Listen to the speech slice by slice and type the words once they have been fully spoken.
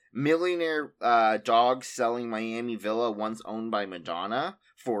Millionaire dog selling Miami villa once owned by Madonna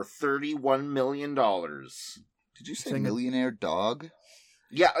for $31 million. Did you say millionaire dog?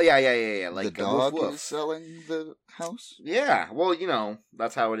 Yeah. Like the dog woof, woof. is selling the house? Yeah, well,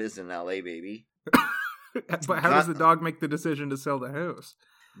 that's how it is in LA, baby. But how does the dog make the decision to sell the house?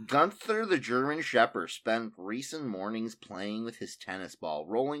 Gunther the German Shepherd spent recent mornings playing with his tennis ball,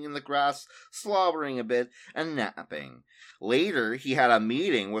 rolling in the grass, slobbering a bit, and napping. Later, he had a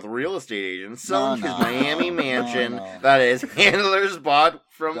meeting with real estate agents selling his Miami mansion that his handlers bought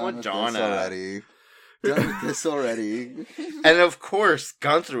from Madonna. Done with this already. And of course,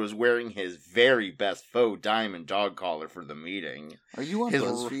 Gunther was wearing his very best faux diamond dog collar for the meeting. Are you on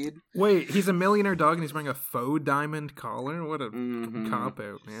BuzzFeed? Wait, he's a millionaire dog and he's wearing a faux diamond collar? What a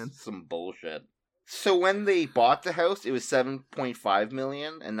cop-out, man. Some bullshit. So when they bought the house, it was $7.5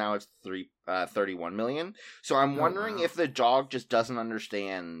 million, and now it's $31 million. So I'm wondering if the dog just doesn't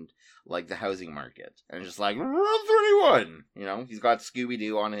understand, like, the housing market. And just like, we're 31! He's got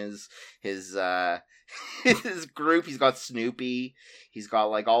Scooby-Doo on his his group. He's got Snoopy. He's got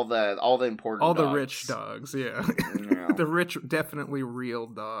like all the important all dogs. The rich dogs, yeah. The rich, definitely real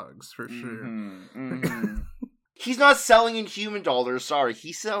dogs for sure. He's not selling in human dollars. Sorry,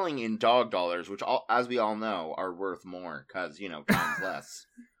 he's selling in dog dollars, which, as we all know, are worth more because times less.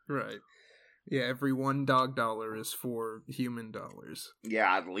 Right. Yeah, every $1 dog dollar is 4 human dollars.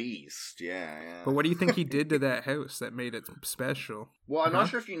 Yeah, at least. Yeah. But what do you think he did to that house that made it special? Well, I'm not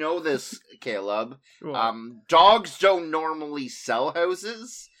sure if you know this, Caleb. Dogs don't normally sell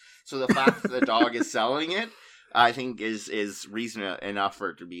houses, so the fact that the dog is selling it, I think, is reason enough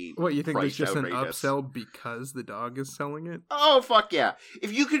for it to be. What, you think there's just outrageous. an upsell because the dog is selling it? Oh, fuck yeah.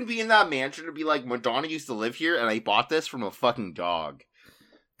 If you can be in that mansion and be like, Madonna used to live here, and I bought this from a fucking dog.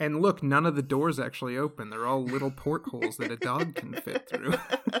 And look, none of the doors actually open. They're all little portholes that a dog can fit through.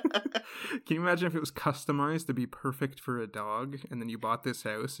 Can you imagine if it was customized to be perfect for a dog, and then you bought this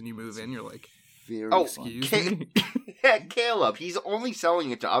house and you move in, you're like, excuse me? Yeah, Caleb, he's only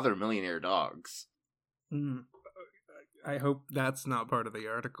selling it to other millionaire dogs. I hope that's not part of the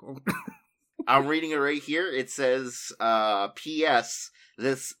article. I'm reading it right here. It says, P.S.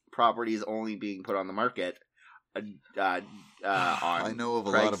 This property is only being put on the market on I know of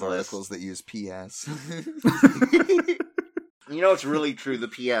a lot of articles that use PS. It's really true. The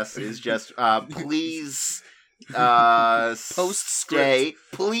PS is just, please, Post-script.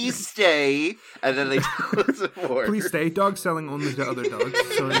 Please stay, and then they close the door. Please stay. Dog selling only to other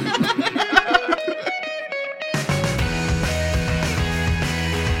dogs. Sorry.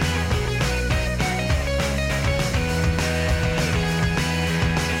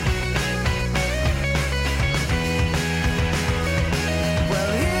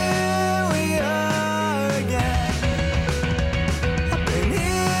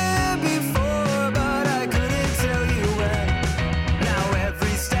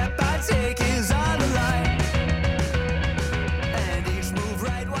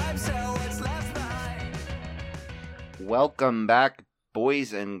 Welcome back,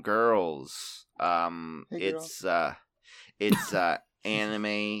 boys and girls. It's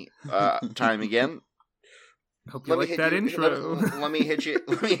anime time again. Hope you like that intro. Let me hit you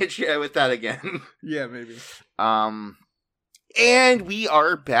with that again. Yeah, maybe. And we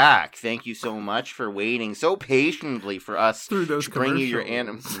are back. Thank you so much for waiting so patiently for us through those to bring you your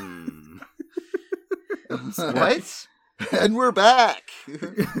anime. What? And we're back.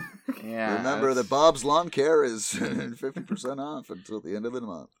 Yeah. Remember that Bob's Lawn Care is 50% off until the end of the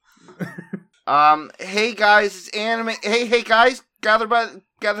month. Hey guys, it's anime. Hey guys, gather by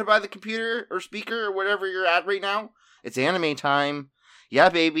the computer or speaker or whatever you're at right now. It's anime time. Yeah,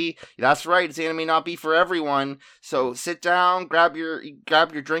 baby, that's right. It's anime not be for everyone. So sit down, grab your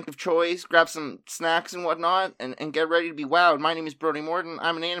drink of choice, grab some snacks and whatnot, and get ready to be wowed. My name is Brody Morton.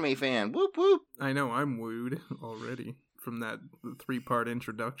 I'm an anime fan. Whoop whoop. I know I'm wooed already from that 3-part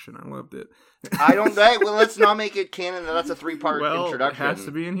introduction. I loved it. Well, let's not make it canon that that's a 3-part introduction. It has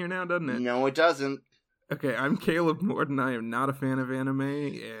to be in here now, doesn't it? No, it doesn't. Okay, I'm Caleb Morton. I am not a fan of anime,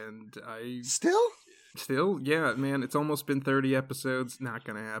 and I... Still, yeah, man, it's almost been 30 episodes. Not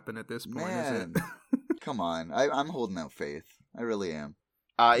gonna happen at this point, is it? Come on. I'm holding out faith. I really am.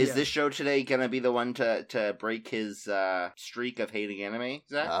 Is this show today gonna be the one to break his streak of hating anime,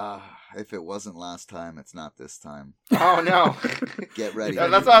 Zach? If it wasn't last time, it's not this time. Oh no! Get ready. No,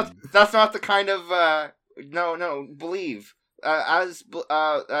 that's not the kind of no. Believe, as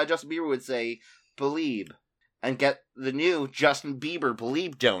Justin Bieber would say, believe, and get the new Justin Bieber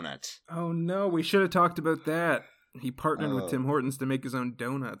Believe donut. Oh no, we should have talked about that. He partnered with Oh. Tim Hortons to make his own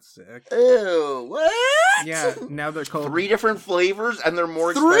donuts, Zach. Ew, what? Yeah, now they're called 3 different flavors, and they're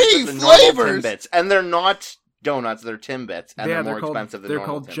more 3 expensive than normal flavors? Timbits. And they're not donuts, they're Timbits, and yeah, they're more called, expensive than they're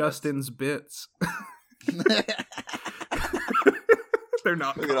normal called Timbits. Justin's Bits. They're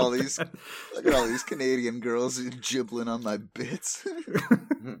not. Look at all called these. that. Look at all these Canadian girls gibbling on my bits.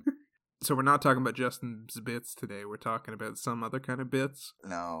 So we're not talking about Justin's Bits today. We're talking about some other kind of bits.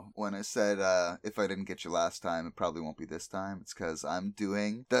 No, when I said if I didn't get you last time, it probably won't be this time. It's because I'm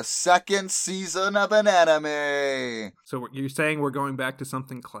doing the 2nd season of an anime. So you're saying we're going back to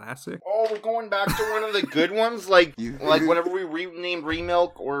something classic? Oh, we're going back to one of the good ones, like You- whenever we renamed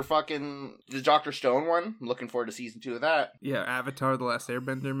Remilk or fucking the Dr. Stone one. I'm looking forward to season 2 of that. Yeah, Avatar: The Last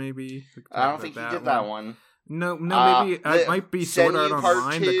Airbender, maybe. We could I talk don't about think he did that one. No, Uh, maybe the it might be Sword Art Senyu Part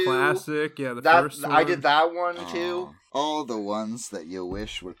Online, the 2, classic. Yeah, the That first one. I did that one too. Aw, all the ones that you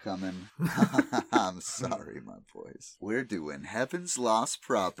wish were coming. I'm sorry, my boys. We're doing Heaven's Lost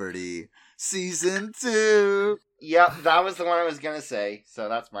Property, Season 2. Yeah, that was the one I was gonna say. So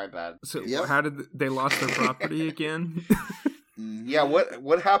that's my bad. So Yep. how did they lost their property again? Mhm. Yeah,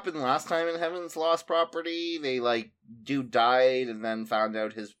 what happened last time in Heaven's Lost Property? They dude died and then found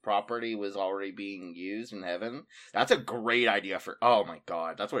out his property was already being used in heaven. That's a great idea for. Oh my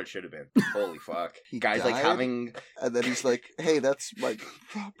god, that's what it should have been. Holy fuck, He guys! died? Having And then he's like, hey, that's my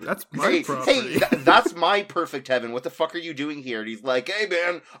property. That's my property. that's my perfect heaven. What the fuck are you doing here? And he's like, hey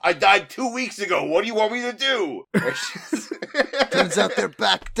man, I died 2 weeks ago. What do you want me to do? Turns out they're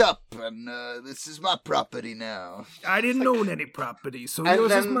backed up, and this is my property now. I didn't own any property, so And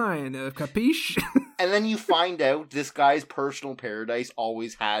yours is then- mine. Capiche? And then you find out this guy's personal paradise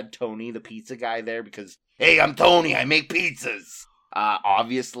always had Tony, the pizza guy, there because, hey, I'm Tony, I make pizzas.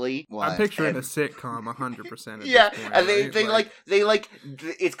 Obviously. Why? I'm picturing And- a sitcom 100%. Yeah, this point, and right?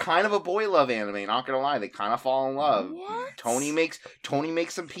 it's kind of a boy love anime, not gonna lie. They kind of fall in love. What? Tony makes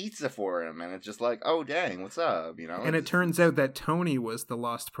some pizza for him, and it's just like, oh dang, what's up, you know? And it turns out that Tony was the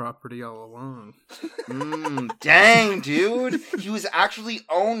lost property all along. Dang, dude, he was actually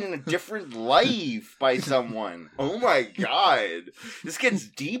owned in a different life by someone. Oh my god, this gets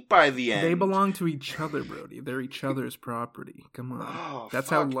deep by the end. They belong to each other, Brody. They're each other's property. Come on. Oh, That's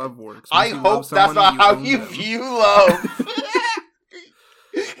fuck. how love works. I Once you love hope that's someone, not how own you them. view love.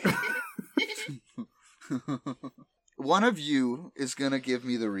 One of you is gonna give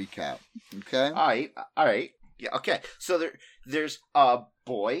me the recap, okay? All right. Yeah, okay. So there's a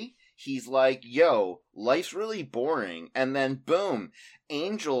boy. He's like, yo, life's really boring. And then, boom,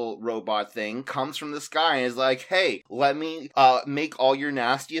 angel robot thing comes from the sky and is like, hey, let me make all your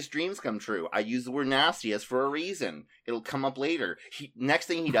nastiest dreams come true. I use the word nastiest for a reason. It'll come up later. Next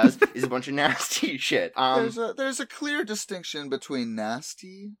thing he does is a bunch of nasty shit. There's a clear distinction between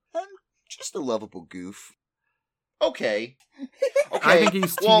nasty and just a lovable goof. Okay. I think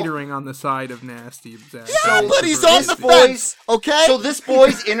he's well, teetering on the side of nasty. Zach. So- But he's this on the boy's- fence, okay? So this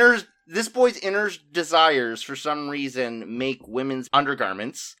boy's inner desires, for some reason, make women's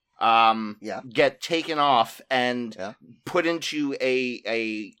undergarments Yeah. get taken off and Yeah. put into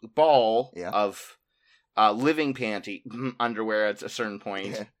a ball Yeah. of living panty underwear at a certain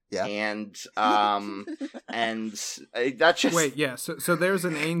point. Yeah. And that's just Wait, yeah. So there's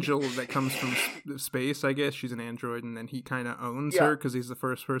an angel that comes from space. I guess she's an android, and then he kind of owns Yeah. her because he's the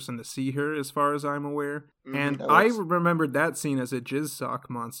first person to see her, as far as I'm aware. Mhm. And That I works. remembered that scene as a jizz sock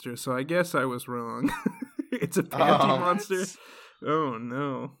monster, so I guess I was wrong. It's a panty Oh. monster. Oh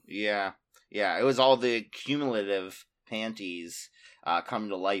no! Yeah. It was all the cumulative panties come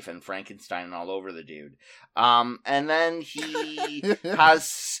to life and Frankenstein all over the dude. And then he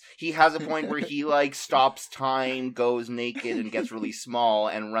has a point where he stops time, goes naked, and gets really small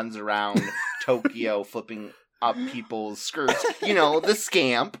and runs around Tokyo flipping up people's skirts. You know, the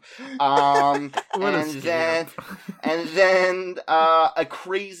scamp. What a And then a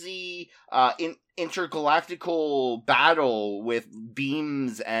crazy intergalactical battle with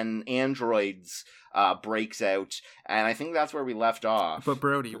beams and androids breaks out, and I think that's where we left off. But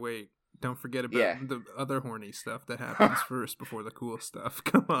Brody, wait. Don't forget about Yeah. the other horny stuff that happens first before the cool stuff.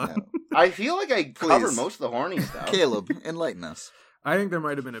 Come on. I feel like I covered Please. most of the horny stuff. Caleb, enlighten us. I think there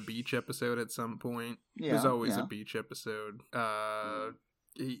might have been a beach episode at some point. Yeah, There's always yeah. a beach episode.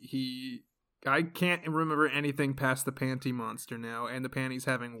 I can't remember anything past the panty monster now, and the panties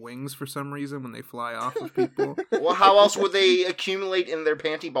having wings for some reason when they fly off of people. Well, how else would they accumulate in their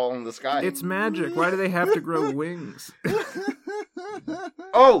panty ball in the sky? It's magic. Why do they have to grow wings?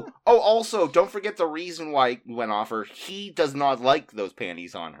 Oh, also, don't forget the reason why it went off her. He does not like those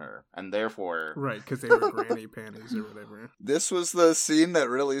panties on her, and therefore... Right, because they were granny panties or whatever. This was the scene that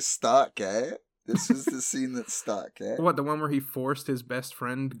really stuck, eh? This is the scene that stuck, eh? What, the one where he forced his best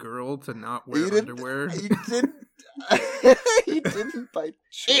friend girl to not He wear didn't- underwear? He didn't. He didn't by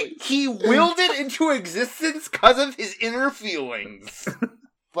choice. He willed it into existence because of his inner feelings.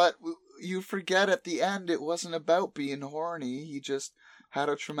 But you forget at the end it wasn't about being horny. He just had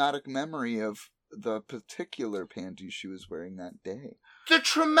a traumatic memory of the particular panties she was wearing that day. The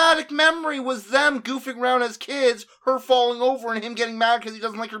traumatic memory was them goofing around as kids, her falling over, and him getting mad because he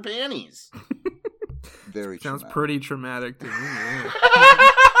doesn't like her panties. Very Sounds traumatic. pretty traumatic to me. Yeah.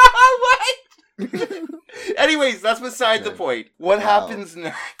 What? Anyways, that's beside the Okay. point. What Wow. happens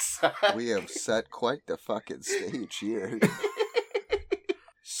next? We have set quite the fucking stage here.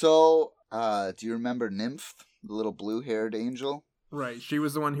 So, do you remember Nymph, the little blue-haired angel? Right, she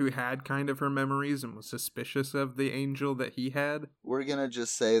was the one who had kind of her memories and was suspicious of the angel that he had. We're gonna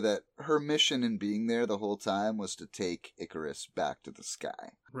just say that her mission in being there the whole time was to take Icarus back to the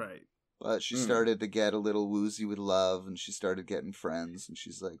sky. Right. But she Hmm. started to get a little woozy with love, and she started getting friends, and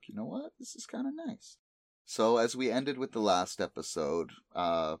she's like, you know what? This is kind of nice. So as we ended with the last episode,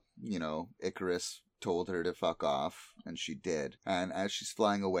 Icarus told her to fuck off, and she did. And as she's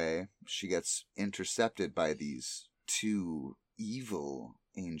flying away, she gets intercepted by these two evil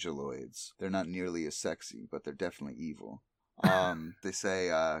angeloids. They're not nearly as sexy, but they're definitely evil. They say,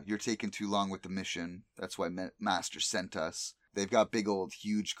 you're taking too long with the mission. That's why Master sent us. They've got big old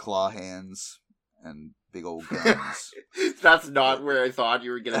huge claw hands and big old guns. That's not where I thought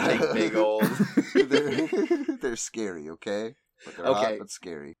you were gonna take big old. they're scary, okay? But they're Okay. hot but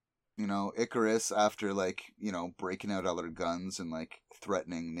scary. You know, Icarus, after breaking out all her guns and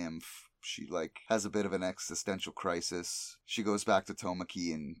threatening Nymph, she has a bit of an existential crisis. She goes back to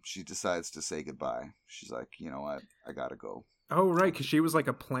Tomaki and she decides to say goodbye. She's like, you know what, I gotta go. Oh, right, because she was like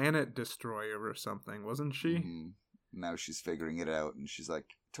a planet destroyer or something, wasn't she? Mhm. Now she's figuring it out, and she's like,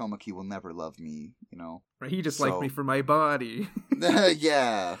 Tomaki will never love me, you know? Right, he just So- liked me for my body.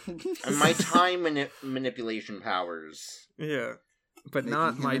 Yeah. And my time manipulation powers. Yeah. But Making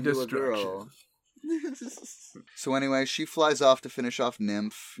not him my into a destruction. girl. So anyway, she flies off to finish off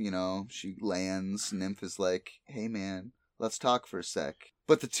Nymph, she lands. Nymph is like, hey man, let's talk for a sec.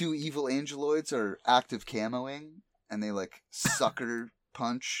 But the two evil angeloids are active camoing, and they sucker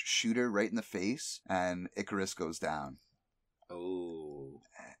punch, shoot her right in the face, and Icarus goes down. Oh.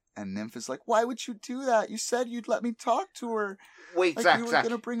 And Nymph is like, why would you do that? You said you'd let me talk to her. Wait, Like Zach, you were Zach.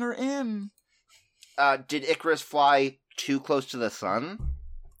 gonna bring her in. Did Icarus fly too close to the sun?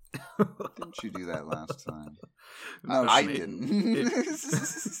 Didn't you do that last time? No, No, I she didn't.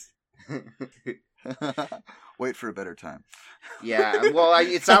 Wait for a better time. Yeah, well,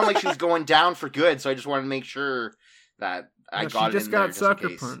 it sounded like she was going down for good, so I just wanted to make sure that I No, got it she just in there got just sucker in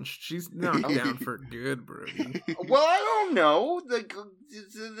case. punched. She's not Okay. down for good, Brody. Well, I don't know.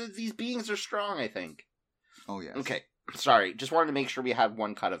 These beings are strong, I think. Oh yes. Okay, sorry. Just wanted to make sure we had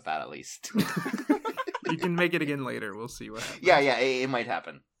one cut of that at least. You can make it again later. We'll see what happens. yeah, it might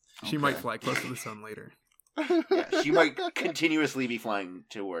happen. She might Okay. fly close to the sun later. Yeah, she might continuously be flying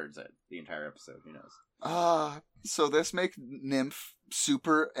towards it the entire episode. Who knows? So this makes Nymph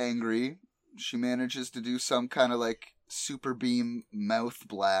super angry. She manages to do some kind of super beam mouth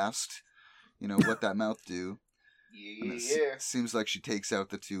blast. You know what that mouth do? And it seems like she takes out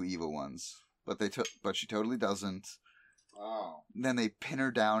the two evil ones, but she totally doesn't. Oh. Then they pin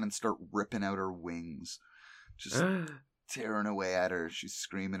her down and start ripping out her wings, just tearing away at her. She's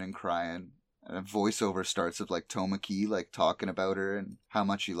screaming and crying. And a voiceover starts of Tomaki talking about her and how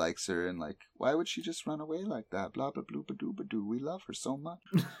much he likes her and why would she just run away like that? Blah blah blah blah blah. We love her so much.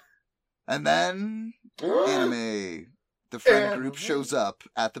 And then anime. The friend group shows up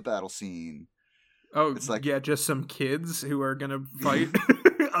at the battle scene. Oh, It's like- yeah, just some kids who are gonna fight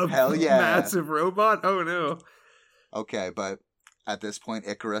a Hell yeah. massive robot. Oh no! Okay, but at this point,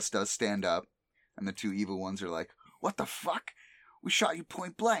 Icarus does stand up, and the two evil ones are like, "What the fuck? We shot you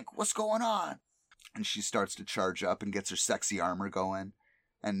point blank. What's going on?" And she starts to charge up and gets her sexy armor going.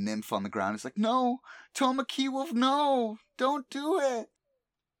 And Nymph on the ground is like, "No, Tomaki will no, don't do it."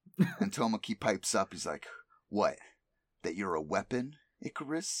 And Tomaki pipes up. He's like, "What? That you're a weapon,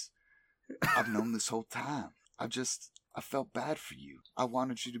 Icarus? I've known this whole time. I felt bad for you. I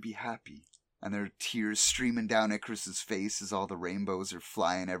wanted you to be happy." And there are tears streaming down Icarus's face as all the rainbows are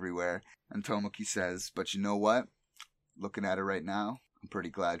flying everywhere. And Tomaki says, "But you know what? Looking at her right now, I'm pretty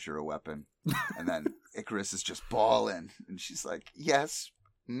glad you're a weapon." And then Icarus is just bawling. And she's like, "Yes,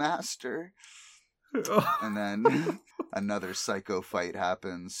 master." And then another psycho fight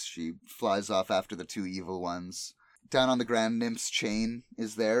happens. She flies off after the two evil ones. Down on the ground, Nymph's chain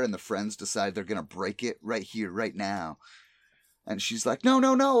is there, and the friends decide they're going to break it right here, right now. And she's like,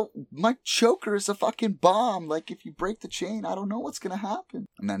 no, my choker is a fucking bomb. Like, if you break the chain, I don't know what's gonna happen.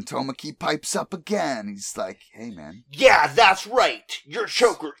 And then Tamaki pipes up again. He's like, hey, man. Yeah, that's right. Your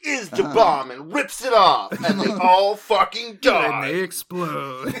choker is the bomb, and rips it off. And they all fucking And die. they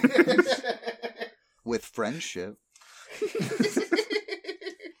explode. With friendship.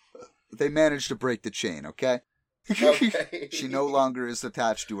 They managed to break the chain, okay? Okay. She no longer is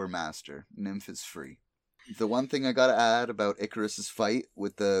attached to her master. Nymph is free. The one thing I gotta add about Icarus's fight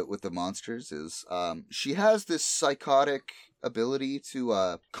with the monsters is she has this psychotic ability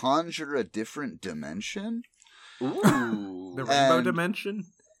to conjure a different dimension. Ooh. The rainbow And- dimension?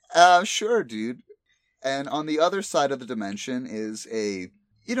 Sure, dude. And on the other side of the dimension is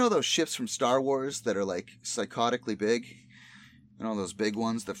you know those ships from Star Wars that are like psychotically big? You know those big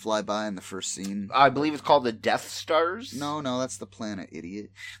ones that fly by in the first scene? I believe it's called the Death Stars. No, that's the planet, idiot.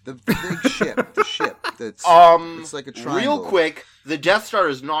 The big ship, the ship that's it's like a triangle. Real quick, the Death Star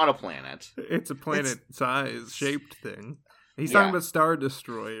is not a planet. It's a planet-size shaped thing. He's Yeah. talking about Star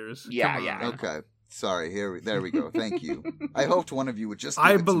Destroyers. Yeah, Come yeah. on. Okay. Sorry, there we go. Thank you. I hoped one of you would just give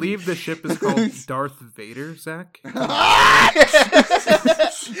I it to believe me. the ship is called Darth Vader, Zach.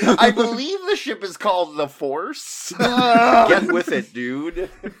 I believe the ship is called the Force. Get with it, dude.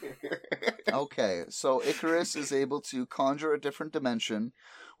 Okay, so Icarus is able to conjure a different dimension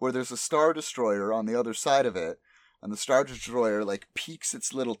where there's a Star Destroyer on the other side of it, and the Star Destroyer like peeks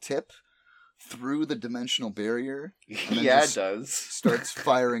its little tip through the dimensional barrier and then Yeah, it just does. starts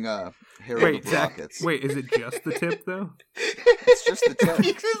firing a hair Wait, of Zach, rockets. wait, is it just the tip, though? It's just the tip.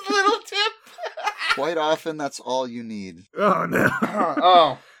 Peeks his little tip. Quite often, that's all you need Oh, no.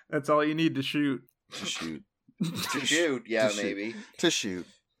 Oh, That's all you need to shoot. to shoot. to shoot. Yeah, To shoot. maybe. To shoot.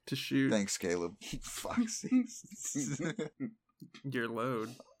 To shoot Thanks, Caleb. Fuck. your load.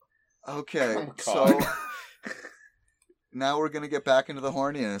 Okay, Oh, so God. now we're gonna get back into the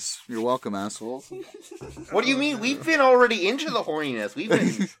horniness. You're welcome, assholes. What do you mean? We've been already into the horniness. We've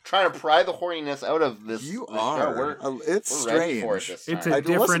been trying to pry the horniness out of this. You this are. Show. We're It's ready strange. for it this time. It's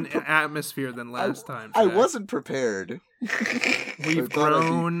I a wasn't different atmosphere than last time. I Jack. wasn't prepared. We've I thought I'd be-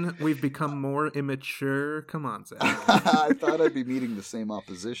 grown. We've become more immature. Come on, Zach. I thought I'd be meeting the same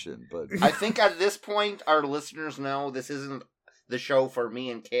opposition, but I think at this point, our listeners know this isn't the show for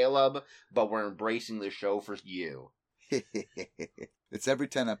me and Caleb, but we're embracing the show for you. it's every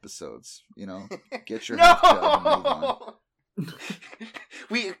 10 episodes. You know, get your half job and move on.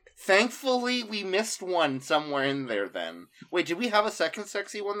 No! Thankfully we missed one somewhere in there then. Wait, did we have a second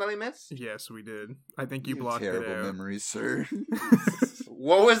sexy one that I missed? Yes, we did. I think you You blocked it terrible out. memories, sir.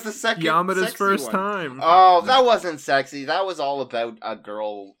 What was the second Yamada's sexy first one? time. Oh, that wasn't sexy. That was all about a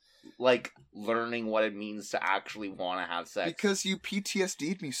girl, like, learning what it means to actually want to have sex. Because you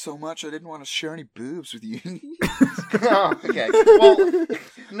PTSD'd me so much, I didn't want to share any boobs with you. Oh, okay. Well, But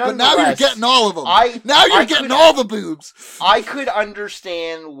now you're nonetheless, getting all of them. Now You're getting all the boobs. I could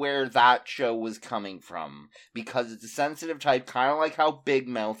understand where that show was coming from because it's a sensitive type, kind of like how Big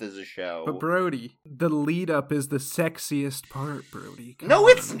Mouth is a show. But Brody, the lead up is the sexiest part, Brody. Come No,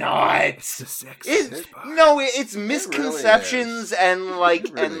 on. it's not. It's the sexiest It's part. no, it's misconceptions and like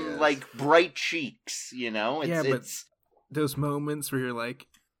It really and is. like bright cheeks. You know, Yeah, but- it's Those moments where you're like,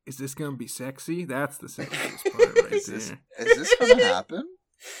 is this gonna be sexy? That's the sexiest part right Is this, there. is this going to happen?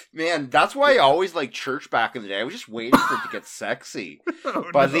 man. That's why I always liked church back in the day. I was just waiting for it to get sexy, Oh,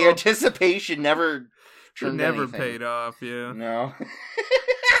 but the no. anticipation never It turned never anything. paid off, yeah. No.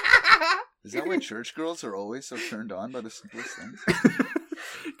 Is that why church girls are always so turned on by the simplest things?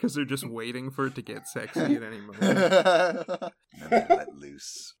 Because they're just waiting for it to get sexy at any moment. And then they let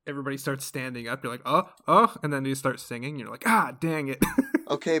loose. Everybody starts standing up, you're like, oh, and then you start singing, you're like, ah, dang it.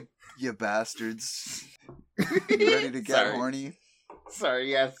 Okay, you bastards. You ready to get Sorry. horny? Sorry.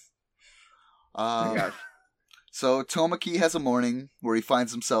 Yes. Um, So Tamaki has a morning where he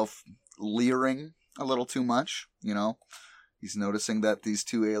finds himself leering a little too much, you know. He's noticing that these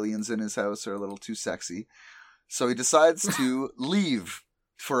two aliens in his house are a little too sexy. So he decides to leave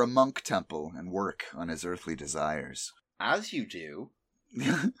for a monk temple and work on his earthly desires. As you do.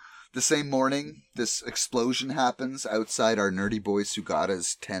 The same morning, this explosion happens outside our nerdy boy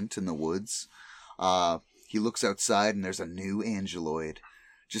Sugata's tent in the woods. He looks outside and there's a new angeloid.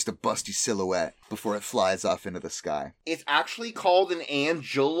 Just a busty silhouette before it flies off into the sky. It's actually called an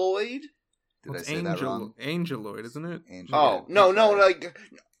angeloid. Did I It's say that wrong? Angeloid, isn't it? Angel. Oh, no, like,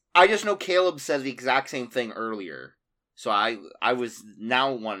 I just know Caleb said the exact same thing earlier. So I was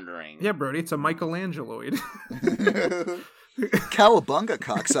now wondering. Yeah, Brody, it's a Michelangeloid. Cowabunga,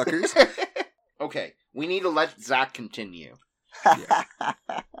 cocksuckers. Okay, we need to let Zach continue.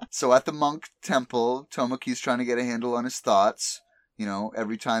 So at the monk temple, Tomoki's trying to get a handle on his thoughts. You know,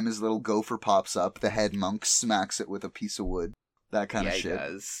 every time his little gopher pops up, the head monk smacks it with a piece of wood. That kind of shit. Yeah, he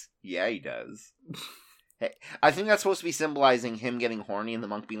does. Yeah, he does. Hey, I think that's supposed to be symbolizing him getting horny and the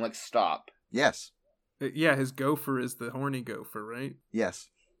monk being like, stop. Yes. Yeah, his gopher is the horny gopher, right? Yes.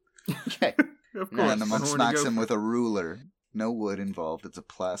 Okay. Of course. And the monk horny smacks him gopher. with a ruler. No wood involved. It's a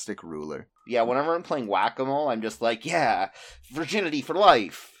plastic ruler. Yeah, whenever I'm playing whack-a-mole, I'm just like, yeah, virginity for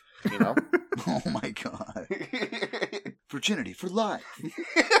life. You know? Oh my god. Virginity for life.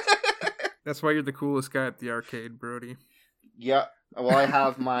 That's why you're the coolest guy at the arcade, Brody. Yeah. Well, I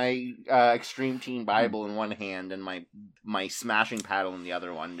have my Extreme Teen Bible in one hand and my smashing paddle in the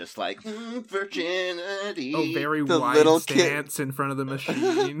other one, just like, virginity. Oh, very The wide little kid- stance in front of the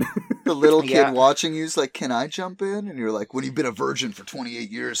machine. The little kid Yeah. watching you's like, can I jump in? And you're like, when you've been a virgin for 28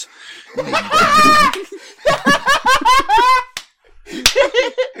 years.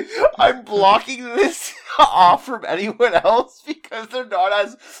 I'm blocking this off from anyone else because they're not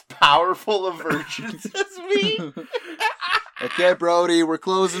as powerful of virgins as me. Okay, Brody, we're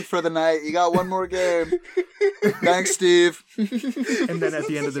closing for the night. You got one more game. Thanks, Steve. And then at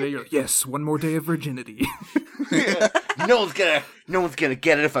the end of the day, you're like, yes, one more day of virginity. no one's gonna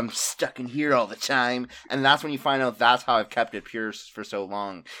get it if I'm stuck in here all the time. And that's when you find out that's how I've kept it pure for so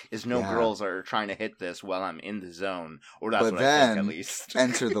long. Is no Yeah. girls are trying to hit this while I'm in the zone, or that's But what I think then at least.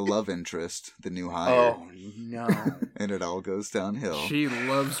 enter the love interest, the new hire, Oh no! and it all goes downhill. She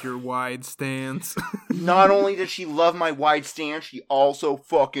loves your wide stance. Not only does she love my wide stance, she also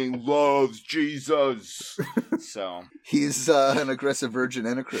fucking loves Jesus. So He's an aggressive virgin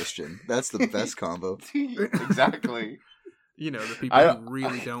and a Christian. That's the best combo. exactly. You know, the people who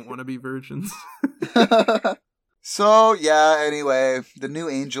really don't want to be virgins. So, yeah, anyway, the new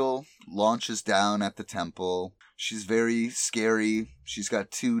angel launches down at the temple. She's very scary. She's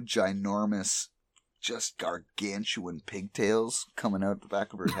got two ginormous, just gargantuan pigtails coming out the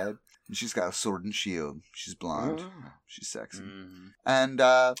back of her head. And she's got a sword and shield. She's blonde. She's sexy. And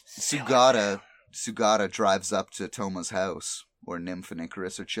Sugata drives up to Toma's house, where Nymph and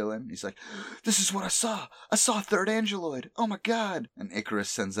Icarus are chilling. He's like, this is what I saw. I saw a third angeloid. Oh my god. And Icarus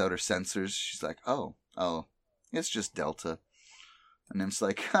sends out her sensors. She's like, oh, it's just Delta. And Nymph's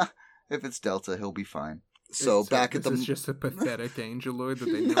like, if it's Delta, he'll be fine. So back at the... This is just a pathetic angeloid that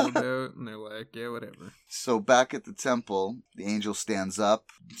they know about, and they're like, yeah, whatever. So back at the temple, the angel stands up,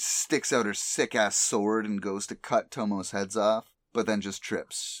 sticks out her sick-ass sword, and goes to cut Tomo's heads off, but then just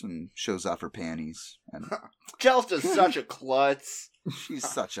trips and shows off her panties. And Delta's such a klutz. she's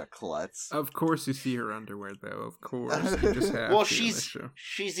such a klutz. Of course you see her underwear, though. Of course. You just have Well, to in this show.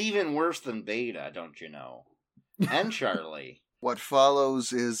 she's even worse than Beta, don't you know? And Charlie. What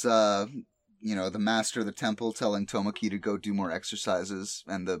follows is, the master of the temple telling Tomoki to go do more exercises,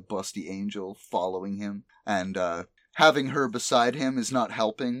 and the busty angel following him. And having her beside him is not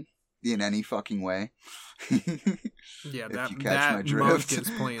helping in any fucking way. Yeah, If you catch that my drift. monk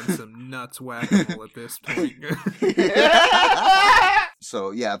is playing some nuts whack-a-mole at this point.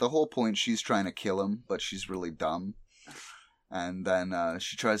 So, yeah, the whole point, she's trying to kill him, but she's really dumb. And then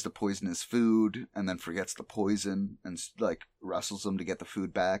she tries to poison his food, and then forgets the poison, and, wrestles him to get the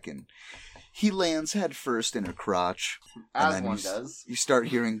food back, and he lands head first in her crotch. As and then one does. You start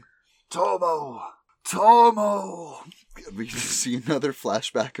hearing, Tomo! We see another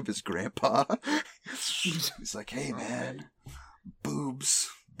flashback of his grandpa. He's like, hey, man, boobs,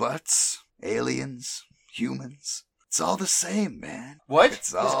 butts, aliens, humans. It's all the same, man. What? It's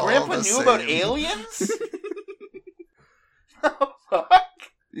His all grandpa the knew about same. aliens? Oh, fuck.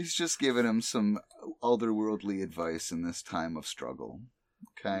 He's just giving him some otherworldly advice in this time of struggle.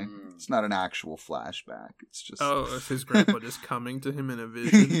 Okay? It's not an actual flashback. It's just... Oh, is his grandpa just coming to him in a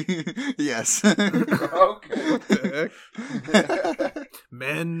vision? Yes. Okay. What the heck?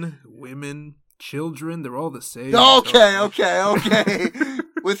 Men, women, children, they're all the same. Okay.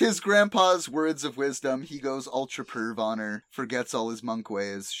 With his grandpa's words of wisdom, he goes ultra perv on her, forgets all his monk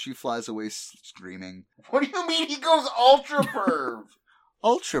ways. She flies away screaming. What do you mean he goes ultra perv?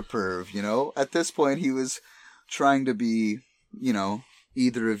 Ultra perv, At this point, he was trying to be,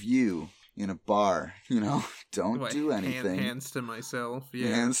 either of you in a bar. Don't What, do anything. Hands to myself. Yeah,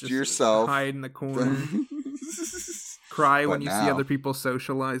 Hands to just yourself. Hide in the corner. Cry when But you see now- other people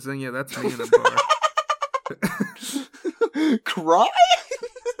socializing. Yeah, that's me in a bar. Cry?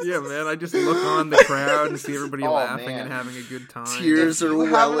 Yeah, man, I just look on the crowd and see everybody Oh, laughing man. and having a good time. Tears If are you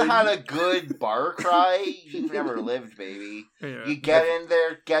welling. haven't had a good bar cry, you've never lived, baby. Yeah. You get in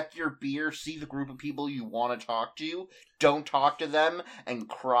there, get your beer, see the group of people you want to talk to, don't talk to them, and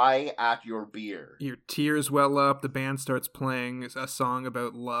cry at your beer. Your tears well up, the band starts playing a song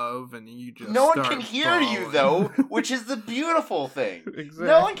about love, and you just No one start can hear you, bawling. though, which is the beautiful thing. Exactly.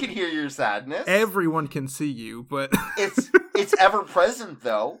 No one can hear your sadness. Everyone can see you, but... It's ever present,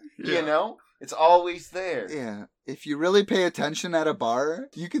 though. Yeah. You know? It's always there. Yeah. If you really pay attention at a bar,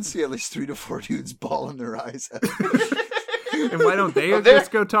 you can see at least 3 to 4 dudes bawling their eyes out. And why don't they Well, they're-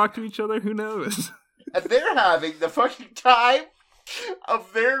 just go talk to each other? Who knows? And they're having the fucking time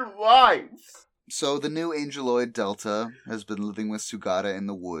of their lives. So the new Angeloid Delta has been living with Sugata in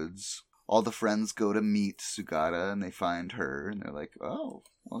the woods. All the friends go to meet Sugata, and they find her, and they're like, oh,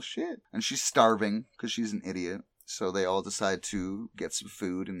 well, shit. And she's starving, because she's an idiot. So they all decide to get some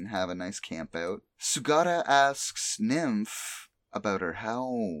food and have a nice camp out. Sugata asks Nymph about her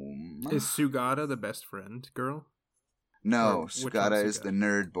home. Is Sugata the best friend girl? No, Or which Sugata one's is the Sugata?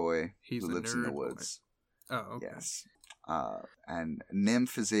 nerd boy He's who the lives in the nerd boy. woods. Oh, okay. Yes. And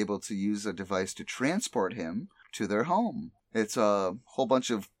Nymph is able to use a device to transport him to their home. It's a whole bunch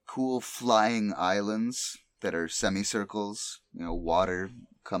of cool flying islands that are semicircles, water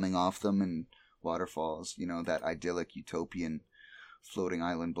coming off them and waterfalls, that idyllic utopian floating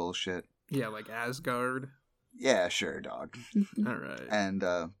island bullshit. Yeah, like Asgard. Yeah, sure, dog. All right. And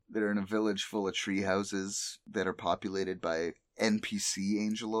they're in a village full of tree houses that are populated by NPC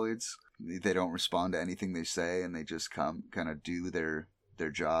angeloids. They don't respond to anything they say, and they just kind of do their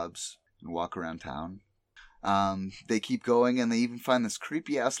jobs and walk around town. They keep going, and they even find this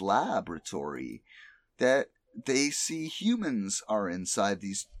creepy-ass laboratory that they see humans are inside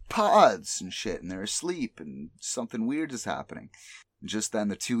these pods and shit, and they're asleep, and something weird is happening. Just then,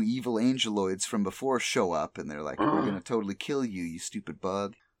 the 2 evil angeloids from before show up, and they're like, we're gonna totally kill you, you stupid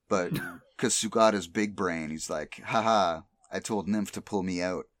bug. But, because Sugata's big brain, he's like, haha, I told Nymph to pull me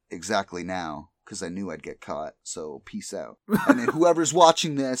out exactly now, because I knew I'd get caught, so peace out. And then whoever's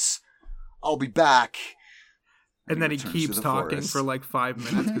watching this, I'll be back. And then he returns to keeps the talking forest. for like 5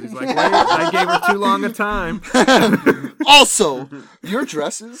 minutes because he's like, wait, I gave her too long a time. Also, your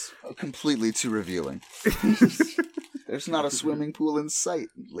dresses are completely too revealing. There's not a swimming pool in sight.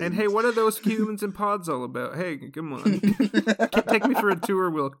 And hey, what are those humans and pods all about? Hey, come on. Take me for a tour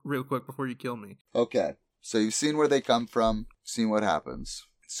real quick before you kill me. Okay, so you've seen where they come from, seen what happens.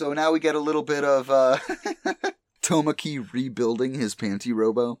 So now we get a little bit of Tomaki rebuilding his Panty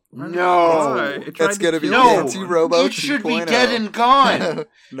Robo. No. It's gonna be No. Panty Robo It should be 2.0. dead and gone.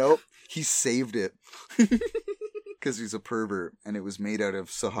 Nope, he saved it. Because he's a pervert, and it was made out of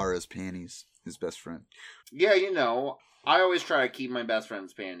Sahara's panties, his best friend. Yeah, I always try to keep my best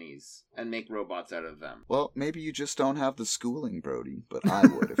friend's panties and make robots out of them. Well, maybe you just don't have the schooling, Brody, but I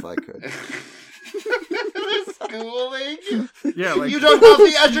would if I could. Schooling? Yeah, like You don't have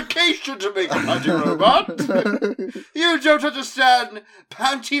the education to make a panty robot. You don't understand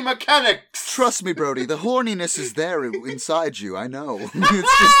panty mechanics. Trust me, Brody, the horniness is there inside you, I know.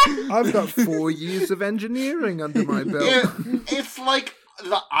 It's just... I've got 4 years of engineering under my belt. It's like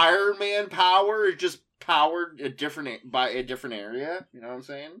the Iron Man power is just powered by a different area. You know what I'm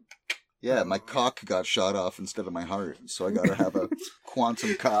saying? Yeah, my cock got shot off instead of my heart, so I gotta have a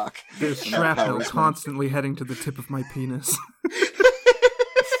quantum cock. There's And that shrapnel powers me constantly heading to the tip of my penis.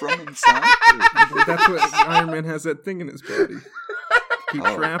 from inside. That's what Iron Man has that thing in his body. Keep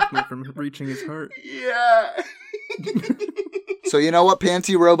Oh. shrapnel from reaching his heart. Yeah. So you know what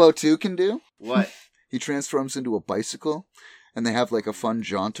Panty Robo 2 can do? What? He transforms into a bicycle, and they have like a fun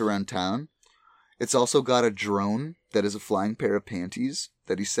jaunt around town. It's also got a drone that is a flying pair of panties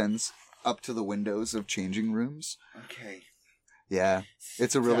that he sends up to the windows of changing rooms. Okay. Yeah,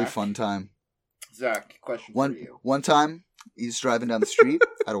 it's a really Zach. fun time. Zach, question for you. One time, he's driving down the street.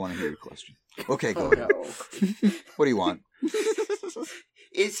 I don't want to hear your question. Okay, go Oh ahead. no. What do you want?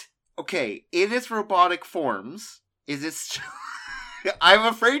 In its robotic forms, is it still... I'm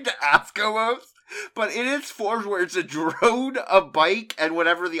afraid to ask almost, but in its forms where it's a drone, a bike, and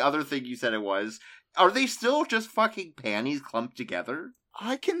whatever the other thing you said it was, are they still just fucking panties clumped together?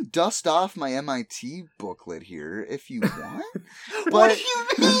 I can dust off my MIT booklet here if you want. What do you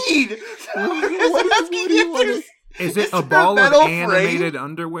mean? What do you want? Is it It's a a ball of metal animated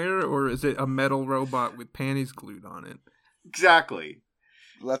underwear, or is it a metal robot with panties glued on it? Exactly.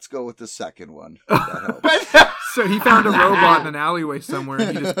 Let's go with the second one. If that helps. But So he found a robot in an alleyway somewhere,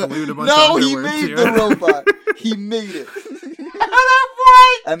 and he just glued a bunch No, of he underwear made to the it. robot. He made it.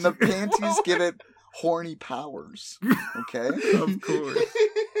 what? And the panties give it horny powers. Okay? Of course.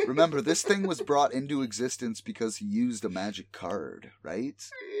 Remember, this thing was brought into existence because he used a magic card, right?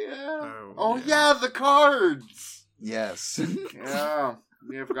 Yeah. Oh, Yeah, the cards. Yes. Yeah,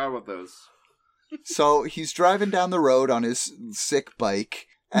 I forgot about those. So he's driving down the road on his sick bike,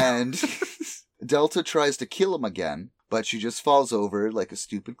 and Delta tries to kill him again, but she just falls over like a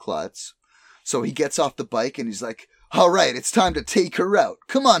stupid klutz. So he gets off the bike and he's like, all right, it's time to take her out.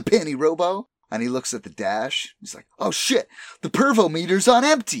 Come on, Panty Robo. And he looks at the dash. He's like, oh shit, the pervo meter's on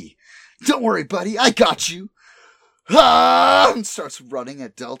empty. Don't worry, buddy, I got you. Ah! And starts running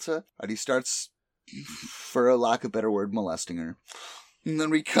at Delta, and he starts, for a lack of a better word, molesting her. And then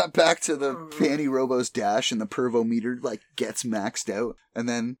we cut back to the Panty Robo's dash, and the pervo meter like gets maxed out. And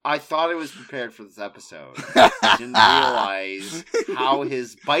then I thought I was prepared for this episode. I didn't realize how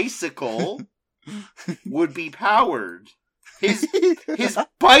his bicycle would be powered. His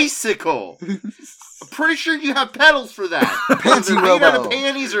bicycle. I'm pretty sure you have pedals for that. Panty Whether they're made out Robo. of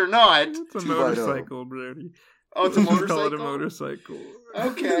panties or not. It's a 2.0. motorcycle, Brody. Oh, it's a Call it motorcycle? a motorcycle.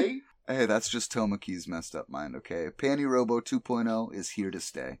 Okay. Hey, that's just Tomoki's messed up mind, okay? Panty Robo 2.0 is here to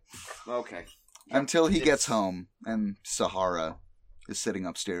stay. Okay. Until he gets home, and Sahara is sitting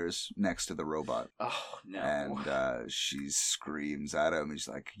upstairs next to the robot. Oh, no. And she screams at him. He's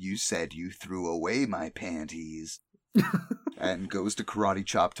like, you said you threw away my panties. And goes to karate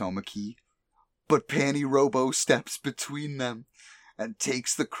chop Tomoki. But Panty Robo steps between them and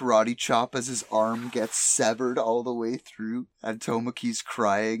takes the karate chop as his arm gets severed all the way through. And Tomoki's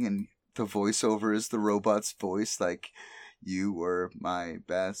crying, and the voiceover is the robot's voice, like, you were my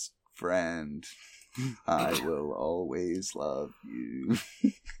best friend. I will always love you.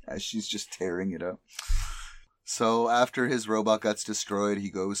 As she's just tearing it up. So after his robot gets destroyed, he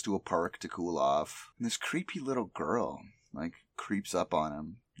goes to a park to cool off. And this creepy little girl, like, creeps up on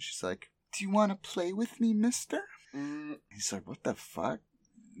him. She's like, do you want to play with me, mister? He's like, what the fuck?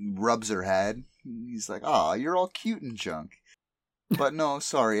 Rubs her head. He's like, aw, you're all cute and junk. But no,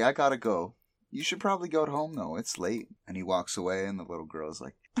 sorry, I gotta go. You should probably go home, though. It's late. And he walks away, and the little girl's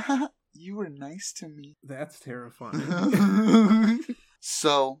like, you were nice to me. That's terrifying.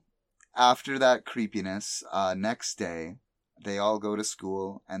 So, after that creepiness, next day, they all go to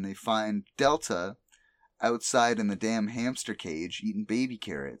school, and they find Delta outside in the damn hamster cage eating baby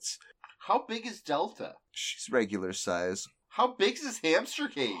carrots. How big is Delta? She's regular size. How big's his hamster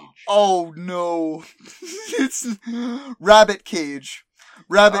cage? Oh no. It's rabbit cage.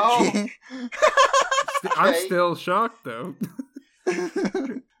 Rabbit cage. I'm still shocked, though.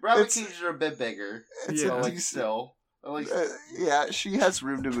 Rabbit It's- cages are a bit bigger. It's Yeah. a Like decent... still. Like, yeah, she has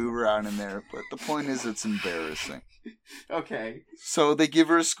room to move around in there, but the point is it's embarrassing. okay. So they give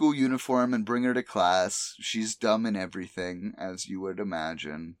her a school uniform and bring her to class. She's dumb and everything, as you would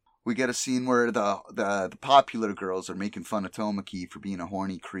imagine. We get a scene where the popular girls are making fun of Tomoki for being a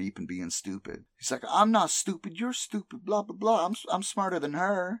horny creep and being stupid. He's like, I'm not stupid, you're stupid, blah, blah, blah. I'm smarter than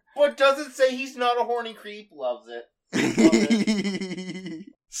her. What doesn't say he's not a horny creep? Loves it.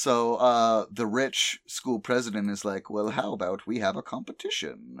 So, the rich school president is like, well, how about we have a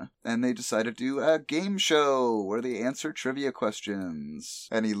competition? And they decide to do a game show where they answer trivia questions.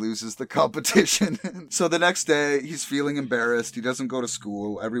 And he loses the competition. So the next day, he's feeling embarrassed. He doesn't go to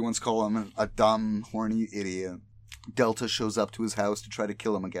school. Everyone's calling him a dumb, horny idiot. Delta shows up to his house to try to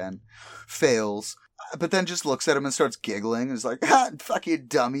kill him again. Fails. But then just looks at him and starts giggling. And is like, ha, fucking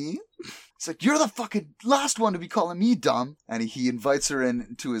dummy. It's like, you're the fucking last one to be calling me dumb. And he invites her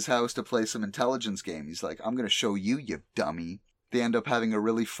into his house to play some intelligence game. He's like, I'm going to show you, you dummy. They end up having a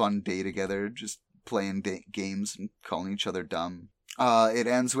really fun day together, just playing games and calling each other dumb. It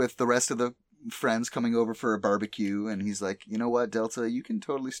ends with the rest of the friends coming over for a barbecue. And he's like, you know what, Delta, you can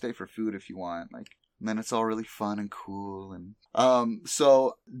totally stay for food if you want. Like, and then it's all really fun and cool. And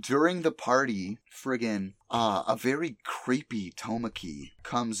so during the party, friggin', a very creepy Tomoki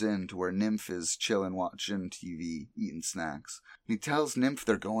comes in to where Nymph is chilling, watching TV, eating snacks. He tells Nymph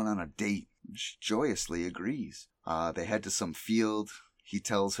they're going on a date. She joyously agrees. They head to some field. He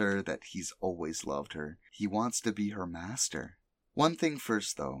tells her that he's always loved her. He wants to be her master. One thing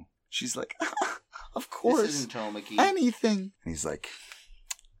first, though. She's like, of course, This isn't Tomoki. anything. And he's like,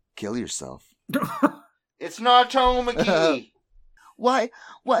 kill yourself. It's not Tomoki. Why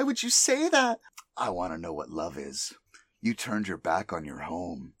would you say that? I want to know what love is. You turned your back on your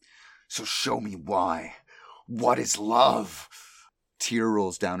home. So show me why. What is love? Tear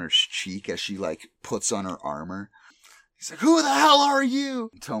rolls down her cheek as she, like, puts on her armor. He's like, who the hell are you?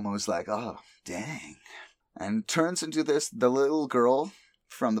 Tomo's like, oh, dang. And turns into the little girl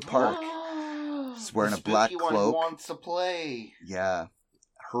from the park. She's wearing The a black spooky one cloak. wants to play. Yeah.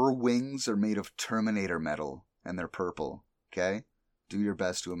 Her wings are made of Terminator metal, and they're purple, okay? Do your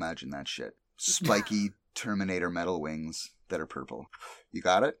best to imagine that shit. Spiky Terminator metal wings that are purple. You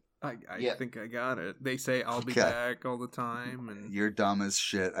got it? I Yeah. think I got it. They say I'll be Okay. back all the time, and You're dumb as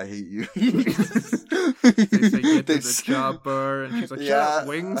shit. I hate you. they say get to the chopper, and she's like, "Shut up,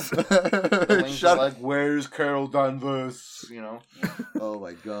 Wings." The Wings Shut are up. like, where's Carol Danvers? You know? Oh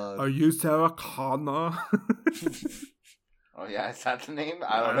my god. Are you Sarah Connor? Oh yeah, is that the name?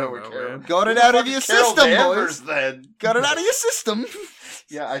 I don't know where Carol. man. Got it Who out the of fuck your is Carol system, Danvers, boys. then. Got it out of your system.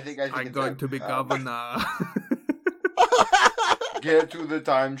 Yeah, I think I'm it's going that. to be governor. Get to the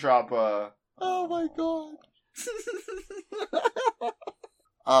time chopper. Oh my god.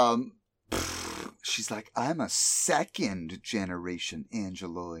 She's like, I'm a second generation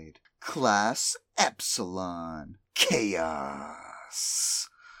Angeloid. Class Epsilon. Chaos.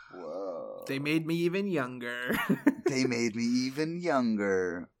 Whoa. They made me even younger. They made me even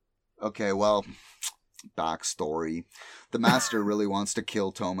younger. Okay, well, backstory. The Master really wants to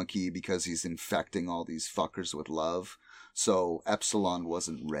kill Tomaki because he's infecting all these fuckers with love. So Epsilon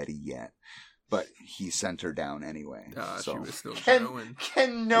wasn't ready yet. But he sent her down anyway. She was still Can, growing.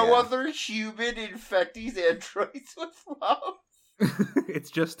 can no Yeah. other human infect these androids with love? It's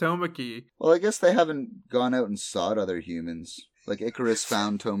just Tomaki. Well, I guess they haven't gone out and sought other humans. Like, Icarus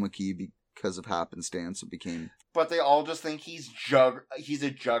found Tomaki because of happenstance. It became... But they all just think he's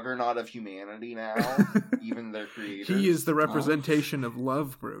a juggernaut of humanity now, even their creator. He is the representation of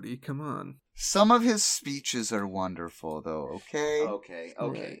love, Brody. Come on. Some of his speeches are wonderful, though, okay?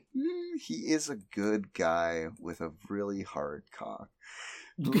 Okay. He is a good guy with a really hard cock.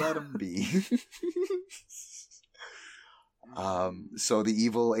 Let him be. So the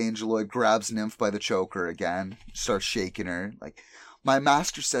evil Angeloid grabs Nymph by the choker again, starts shaking her, like, my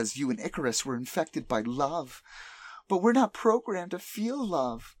master says you and Icarus were infected by love, but we're not programmed to feel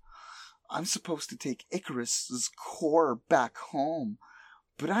love. I'm supposed to take Icarus's core back home,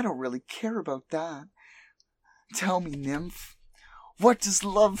 but I don't really care about that. Tell me, Nymph, what does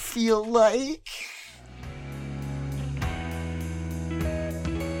love feel like?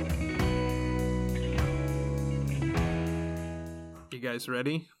 You guys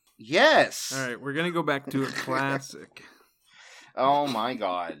ready? Yes. All right, we're going to go back to a classic. Oh my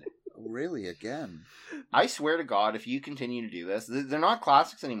god. Really, again? I swear to God, if you continue to do this, they're not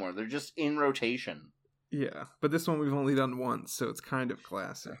classics anymore. They're just in rotation. Yeah, but this one we've only done once, so it's kind of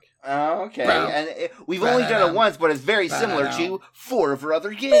classic. Okay, Bow. and we've only done it once, but it's very similar to 4 of her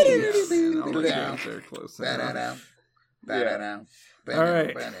other games. And all the games are close enough. Ba-da-da. All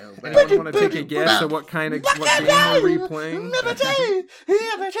right. Anyone want to take a guess at what game are we playing?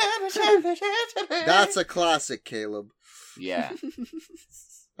 That's a classic, Caleb. Yeah.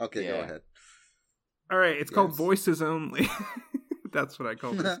 Okay, go Yeah. ahead. All right, it's called Yes. Voices Only. That's what I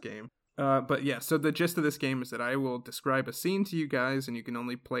call this game. But yeah, so the gist of this game is that I will describe a scene to you guys, and you can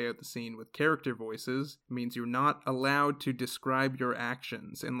only play out the scene with character voices. It means you're not allowed to describe your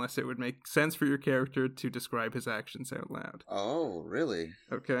actions unless it would make sense for your character to describe his actions out loud. Oh, really?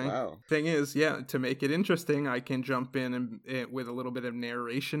 Okay? Wow. Thing is, yeah, to make it interesting, I can jump in and with a little bit of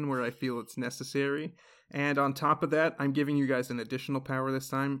narration where I feel it's necessary. And on top of that, I'm giving you guys an additional power this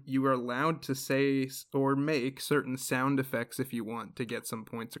time. You are allowed to say or make certain sound effects if you want to get some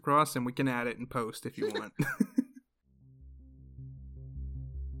points across, and we can add it in post if you want.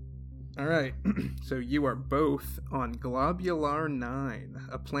 All right, so you are both on Globular 9,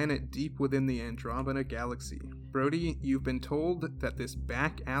 a planet deep within the Andromeda Galaxy. Brody, you've been told that this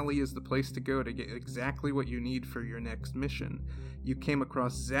back alley is the place to go to get exactly what you need for your next mission. You came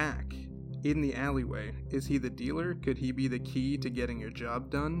across Zach in the alleyway. Is he the dealer? Could he be the key to getting your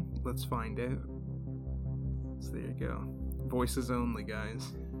job done? Let's find out. So there you go. Voices only,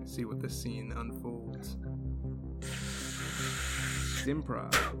 guys. See what this scene unfolds. It's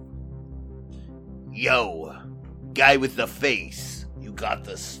improv. Yo, guy with the face. You got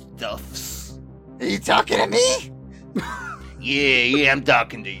the stuffs. Are you talking to me? Yeah, I'm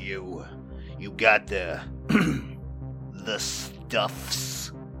talking to you. You got the the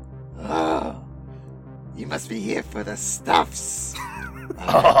stuffs. Oh, you must be here for the stuffs.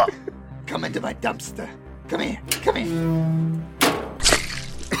 Oh, Come into my dumpster. Come here. Come here.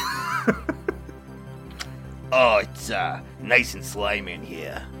 oh, it's nice and slimy in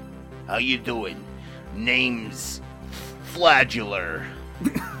here. How you doing? Name's Flagellar.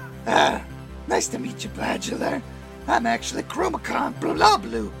 Ah, nice to meet you, Bladular. I'm actually Chromacon Blah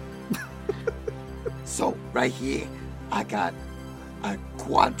Blue. So, right here, I got a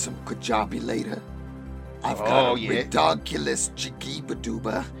Quantum Kajabulator. I've got Oh, a yeah. Redonkulous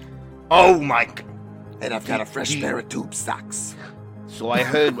Jigibadooba. Oh my! And I've got a fresh Gee. pair of tube socks. So I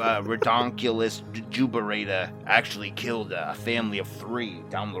heard Redonkulous Juberator actually killed a family of 3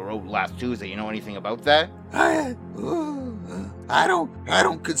 down the road last Tuesday. You know anything about that? I I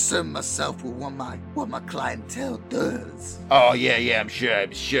don't concern myself with what my clientele does. Oh, yeah, I'm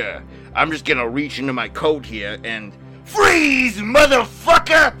sure. I'm just gonna reach into my coat here and... Freeze,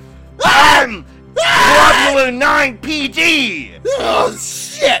 motherfucker! I'm Broadmoor 9 PD! Oh,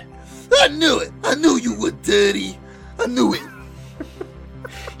 shit! I knew it! I knew you were dirty! I knew it!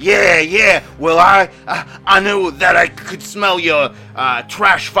 Yeah. Well, I knew that I could smell your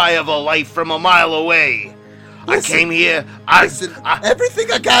trash fire of a life from a mile away. Listen, I came here. Listen,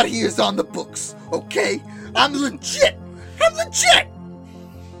 everything I got here is on the books, okay? I'm legit!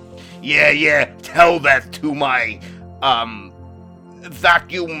 Yeah. Tell that to my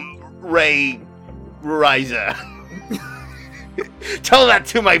vacuum ray riser. Tell that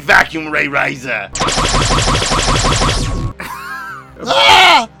to my vacuum ray riser.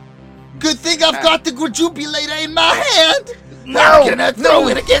 Ah! Good thing I've got the Grajubulator in my hand! No, I'm gonna throw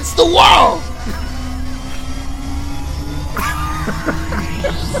it against the wall!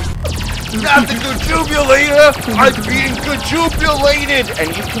 Not the Gajubulator! I'm being Gajubulated!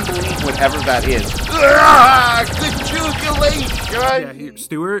 And you can believe whatever that is. Gajubulation! Yeah, here,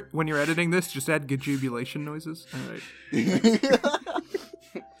 Stuart, when you're editing this, just add gajubulation noises. Alright.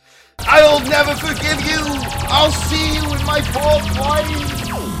 I'll never forgive you! I'll see you in my fourth life!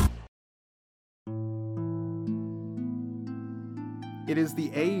 It is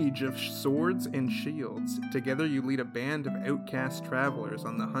the age of swords and shields. Together you lead a band of outcast travelers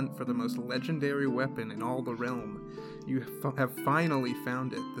on the hunt for the most legendary weapon in all the realm. You have finally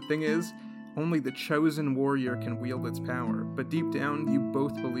found it. The thing is, only the chosen warrior can wield its power, but deep down you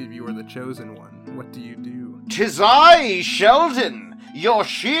both believe you are the chosen one. What do you do? 'Tis I, Sheldon, your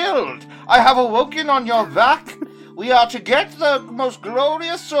shield. I have awoken on your back. We are to get the most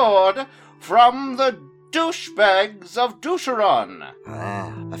glorious sword from the douchebags of Doucheron.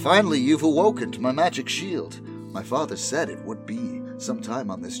 Finally you've awoken to my magic shield. My father said it would be some time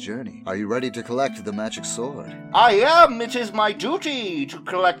on this journey. Are you ready to collect the magic sword? I am. It is my duty to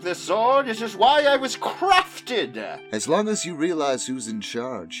collect this sword. It is why I was crafted. As long as you realize who's in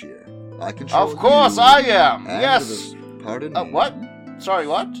charge here. I control Of course you I am. and Yes. Pardon me? What? Sorry,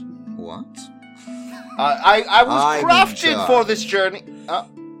 what? What? I was I'm in crafted charge. for this journey.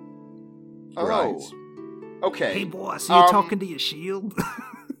 Right. Okay. Hey boss, are you talking to your shield?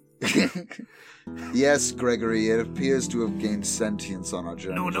 Yes, Gregory, it appears to have gained sentience on our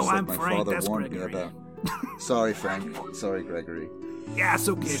journey. No, just like I'm my Frank, father that's warned Gregory. me about. Sorry, Frank. Sorry, Gregory. Yeah, it's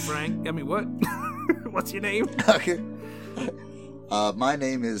okay, Frank. I mean, what? What's your name? Okay. My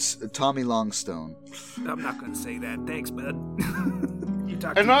name is Tommy Longstone. I'm not gonna say that. Thanks, bud. You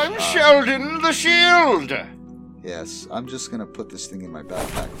talk And to I'm Sheldon the Shield. Yes, I'm just gonna put this thing in my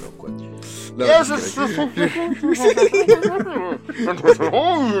backpack real quick. No, Yes, just it's kidding.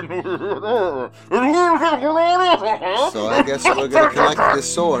 So I guess we're gonna collect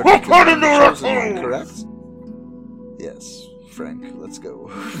this sword. because I'm the chosen one, correct? Yes, Frank, let's go.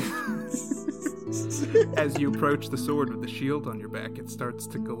 As you approach the sword with the shield on your back, it starts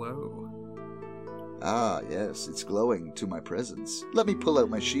to glow. Ah, yes, it's glowing to my presence. Let me pull out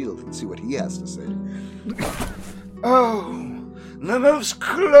my shield and see what he has to say. Oh, the most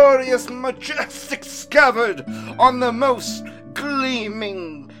glorious, majestic scabbard on the most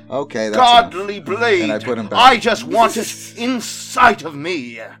gleaming, Okay, that's godly enough. blade. And I put him back. I just want it inside of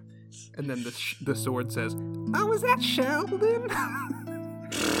me. And then the sword says, "Oh, is that Sheldon?"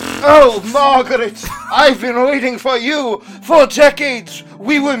 Oh, Margaret, I've been waiting for you for decades.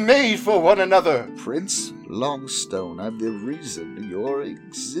 We were made for one another. Prince Longstone, I'm the reason your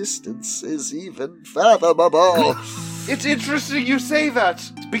existence is even fathomable. It's interesting you say that,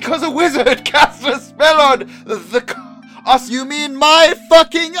 because a wizard cast a spell on us. You mean my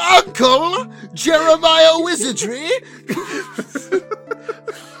fucking uncle, Jeremiah Wizardry?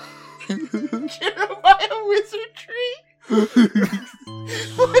 Jeremiah Wizardry?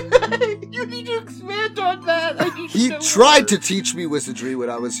 You need to expand on that. He tried to teach me wizardry when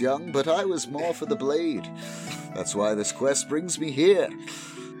I was young, but I was more for the blade. That's why this quest brings me here.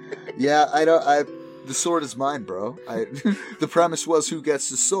 Yeah, the sword is mine, bro. The premise was who gets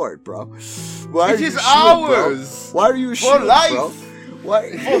the sword, bro. Why It are is you a shield, bro? ours. Why are you a For shield, life. bro?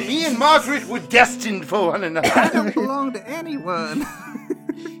 Why? For me and Margaret were destined for one another. I don't belong to anyone.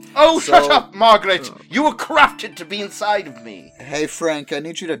 Oh, shut So- up, Margaret. You were crafted to be inside of me. Hey, Frank, I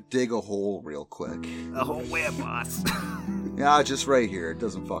need you to dig a hole real quick. A whole where, boss? Yeah, just right here. It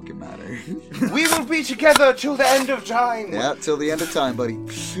doesn't fucking matter. We will be together till the end of time. Yeah, till the end of time, buddy.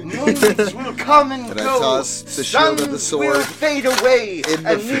 Moments will come and And I go. toss the shield and the Suns sword will fade away, in the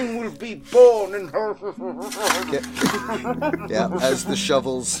and men will be born and Yeah, as the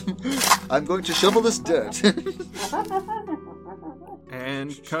shovels. I'm going to shovel this dirt.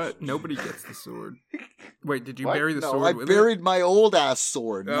 And cut. Nobody gets the sword. Wait, did you What? bury the No, sword I with buried my old ass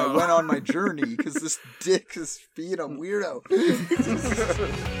sword and I Oh. went on my journey because this dick is being a weirdo.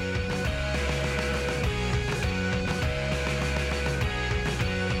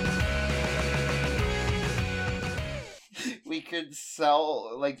 We could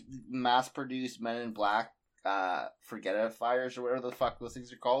sell, like, mass-produced Men in Black Forget-A-Fires or whatever the fuck those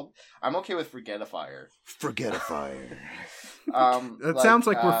things are called. I'm okay with Forget-A-Fire. Forget a fire. That sounds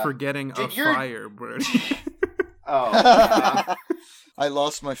like we're forgetting a did your- fire, Brody. Oh, yeah. I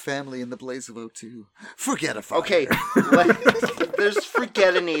lost my family in the blaze of O2. Forget a fire. Okay, there's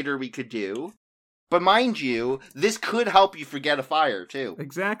Forgetinator we could do. But mind you, this could help you forget a fire, too.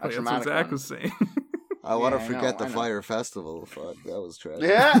 Exactly. A That's what traumatic Zach one. was saying. I want Yeah, to forget I the know. fire festival. Fuck, that was tragic.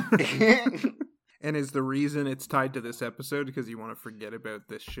 Yeah. And is the reason it's tied to this episode because you want to forget about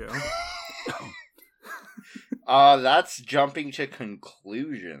this show? That's jumping to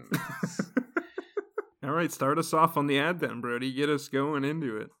conclusions. All right, start us off on the ad then, Brody. Get us going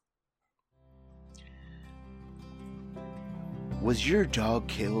into it. Was your dog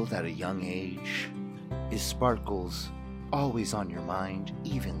killed at a young age? Is Sparkles always on your mind,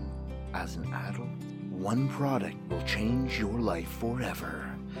 even as an adult? One product will change your life forever.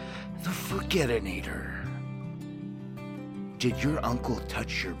 The Forgetinator. Did your uncle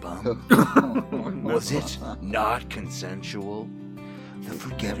touch your bum? Was it not consensual? The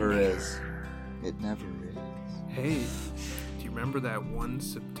It never Forgetinator. is. It never is. Hey, do you remember that one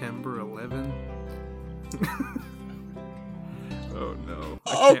September 11? Oh no.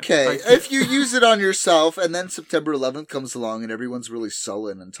 I can't- Okay, I can't- if you use it on yourself and then September 11th comes along and everyone's really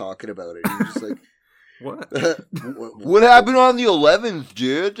sullen and talking about it, you're just like, What? What happened on the 11th,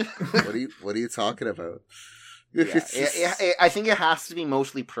 dude? what are you talking about? I think it has to be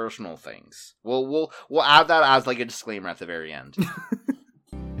mostly personal things. We'll add that as like a disclaimer at the very end.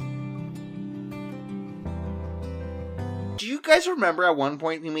 Do you guys remember at one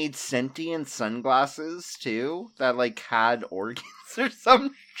point we made sentient sunglasses too that like had organs or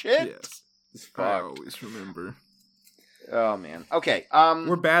some shit? Yes. It's I fucked. always remember. Oh man. Okay.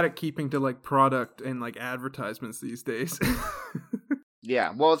 We're bad at keeping to like product and like advertisements these days.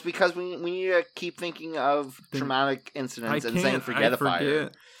 Yeah. Well, it's because we need to keep thinking of Then traumatic incidents and saying forget I a fire.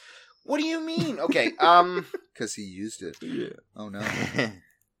 forget. What do you mean? Okay. Because he used it. Yeah. Oh no.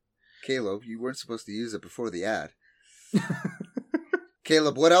 Caleb, you weren't supposed to use it before the ad.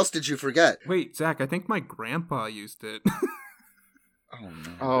 Caleb, what else did you forget? Wait, Zach, I think my grandpa used it. Oh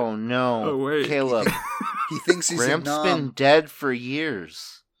no. Oh no. Oh, wait. Caleb. He thinks he's Gramps a nom. been dead for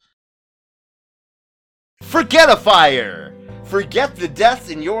years. Forget a fire! Forget the deaths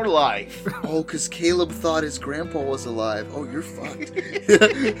in your life. Oh, because Caleb thought his grandpa was alive. Oh, you're fucked.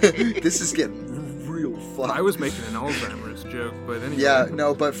 This is getting real fucked. I was making an Alzheimer's joke, but anyway. Yeah,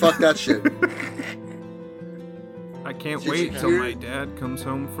 no, but fuck that shit. I can't Did you wait till hear- my dad comes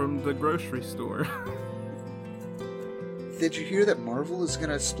home from the grocery store. Did you hear that Marvel is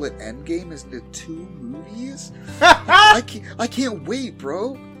gonna split Endgame into 2 movies? I can't wait,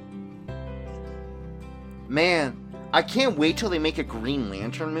 bro. Man, I can't wait till they make a Green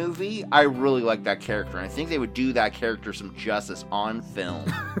Lantern movie. I really like that character, and I think they would do that character some justice on film.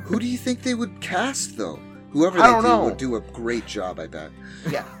 Who do you think they would cast, though? Whoever I they don't do know. would do a great job, I bet.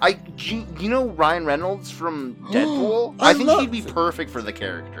 Yeah, you know Ryan Reynolds from Deadpool? I I think love he'd be it. perfect for the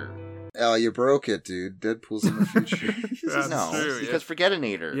character. Oh, you broke it, dude. Deadpool's in the future. That's No, true, because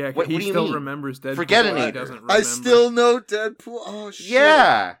Forgetinator. Yeah, what he do you still mean? remembers Deadpool. Forgetinator. but he doesn't remember. I still know Deadpool. Oh, shit.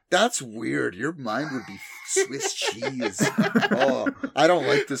 Yeah. That's weird. Your mind would be Swiss cheese. Oh, I don't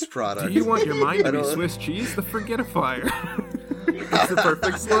like this product. Do you want your mind to I be don't- Swiss cheese? The Forget-A-Fire. That's the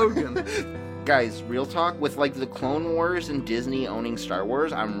perfect slogan. Guys, real talk, with like the Clone Wars and Disney owning Star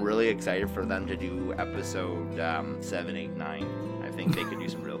Wars, I'm really excited for them to do episode 7, 8, 9. I think they could do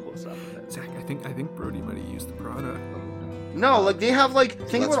some real cool stuff with it. Zach, I think Brody might have used the product. No, like they have like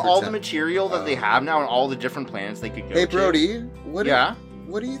think Let's about all the pretend. material that they have now and all the different planets they could go Hey, to. Brody. What Yeah?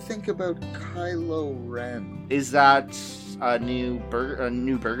 do you think about Kylo Ren? Is that a new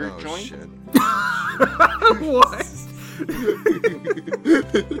burger Oh, joint? shit. What?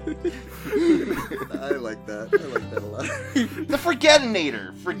 I like that. I like that a lot. The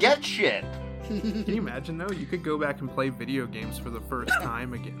Forgetinator. Forget shit. Can you imagine though? You could go back and play video games for the first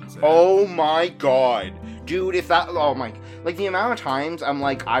time again. Zach. Oh my god. Dude, if that oh my like the amount of times I'm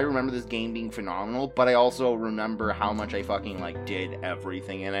like I remember this game being phenomenal, but I also remember how much I fucking like did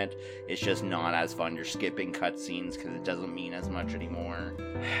everything in it. It's just not as fun. You're skipping cutscenes because it doesn't mean as much anymore.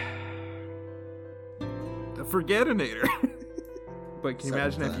 The Forgetinator. But can you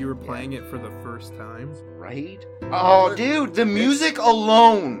imagine if you were playing it for the first time? Right? Oh, dude, the music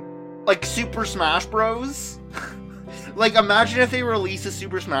alone, like Super Smash Bros. Like, imagine if they released a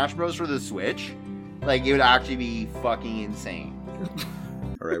Super Smash Bros. For the Switch. Like, it would actually be fucking insane.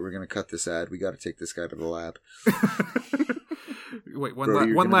 All right, we're gonna cut this ad. We got to take this guy to the lab. Wait,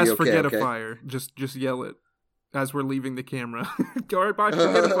 Brody, one you're last gonna be okay, okay? Forget-a-Fire. Just yell it as we're leaving the camera. All right, bye,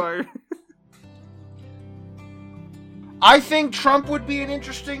 Forget-a-Fire. I think Trump would be an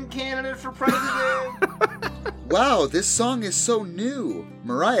interesting candidate for president. Wow, this song is so new.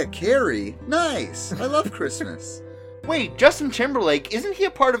 Mariah Carey. Nice. I love Christmas. Wait, Justin Timberlake, isn't he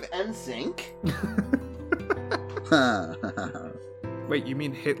a part of NSYNC? Wait, you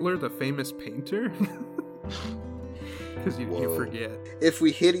mean Hitler, the famous painter? Because you forget. If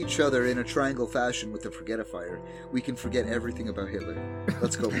we hit each other in a triangle fashion with the Forget-a-Fire, we can forget everything about Hitler.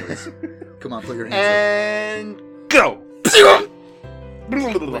 Let's go, boys. Come on, put your hands And go!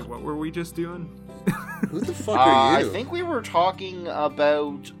 Wait, what were we just doing? up. Who the fuck are you? I think we were talking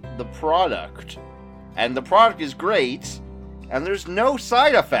about the product. And the product is great, and there's no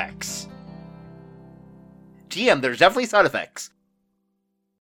side effects. TM, there's definitely side effects.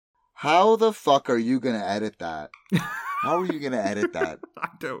 How the fuck are you gonna edit that? How are you gonna edit that? I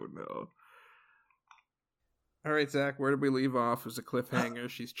don't know. All right, Zach, where did we leave off? It was a cliffhanger.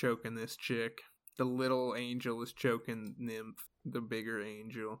 She's choking this chick. The little angel is choking Nymph, the bigger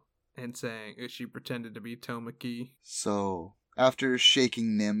angel, and saying she pretended to be Tomaki. So, after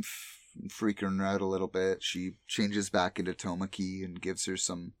shaking Nymph and freaking her out a little bit, she changes back into Tomaki and gives her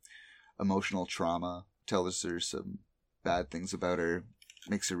some emotional trauma, tells her some bad things about her,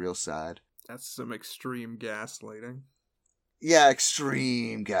 makes her real sad. That's some extreme gaslighting. Yeah,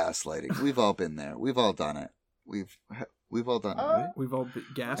 extreme gaslighting. We've all been there. We've all done it. We've all done it, right? We've all been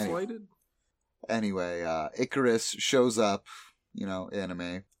gaslighted? Anyway, Icarus shows up,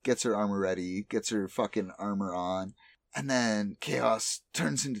 anime, gets her armor ready, gets her fucking armor on, and then Chaos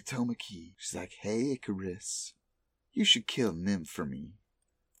turns into Tomaki. She's like, hey, Icarus, you should kill Nymph for me.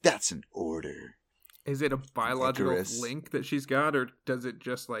 That's an order. Is it a biological Icarus. link that she's got, or does it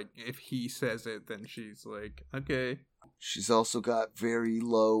just, like, if he says it, then she's like, okay. She's also got very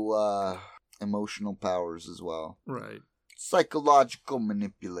low emotional powers as well. Right. Psychological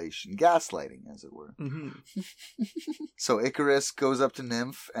manipulation, gaslighting, as it were. Mm-hmm. So Icarus goes up to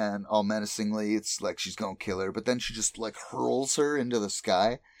Nymph, and all menacingly, it's like she's gonna kill her, but then she just, like, hurls her into the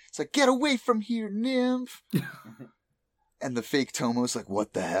sky. It's like, get away from here, Nymph! And the fake Tomo's like,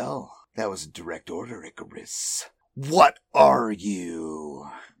 what the hell? That was a direct order, Icarus. What are you?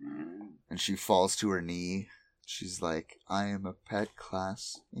 And she falls to her knee. She's like, I am a pet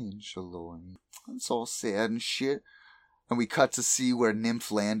class Angeloid. It's all sad and shit. And we cut to see where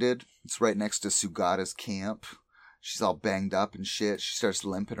Nymph landed. It's right next to Sugata's camp. She's all banged up and shit. She starts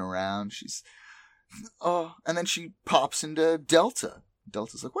limping around. And then she pops into Delta.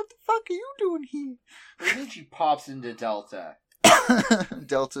 Delta's like, what the fuck are you doing here? What do you mean she pops into Delta?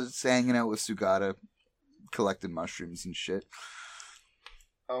 Delta's hanging out with Sugata, collecting mushrooms and shit.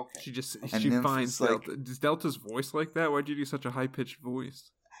 Okay. And She Nymph finds is like- Delta. Does Delta's voice like that? Why'd you do such a high-pitched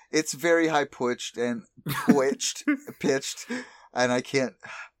voice? It's very high pitched and pitched, and I can't.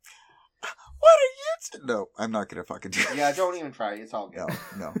 What are you? No, I'm not gonna fucking do it. Yeah, don't even try. It's all good.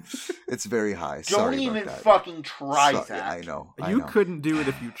 No, it's very high. Don't Sorry even about that. fucking try, Sorry, Zach. I know. You couldn't do it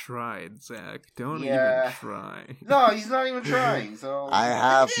if you tried, Zach. Don't Yeah. even try. No, he's not even trying, so... I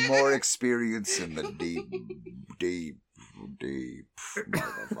have more experience in the deep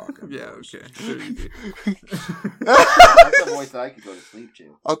motherfucking. Yeah, voice. okay. So easy. That's the voice that I could go to sleep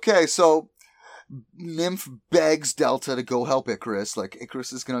to. Okay, so Nymph begs Delta to go help Icarus. Like,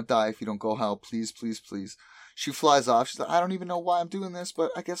 Icarus is gonna die if you don't go help. Please, please, please. She flies off. She's like, I don't even know why I'm doing this,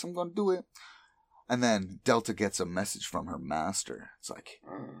 but I guess I'm gonna do it. And then Delta gets a message from her master. It's like,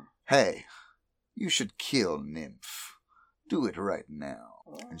 hey, you should kill Nymph. Do it right now.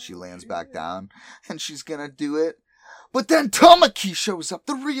 And she lands back down, and she's gonna do it. But then Tomaki shows up,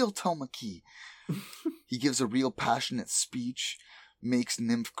 the real Tomaki. He gives a real passionate speech, makes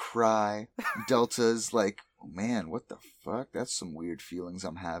Nymph cry. Delta's like, oh man, what the fuck? That's some weird feelings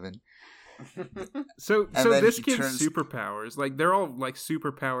I'm having. So And then this he kid's turns- superpowers, like, they're all, like,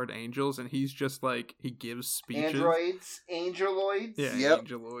 superpowered angels, and he's just, like, he gives speeches. Androids? Angeloids? Yeah, Yep.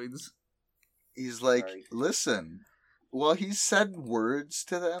 angeloids. He's like, Sorry. listen. Well, he said words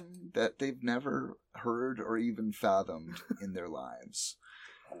to them that they've never heard or even fathomed in their lives.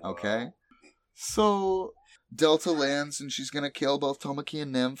 Okay? So, Delta lands and she's gonna kill both Tomaki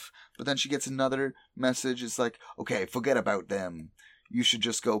and Nymph, but then she gets another message. It's like, okay, forget about them. You should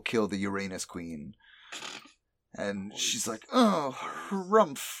just go kill the Uranus Queen. And she's like, oh,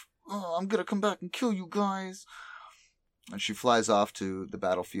 Harumph. Oh, I'm gonna come back and kill you guys. And she flies off to the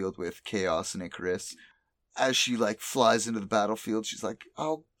battlefield with Chaos and Icarus. As she, flies into the battlefield, she's like,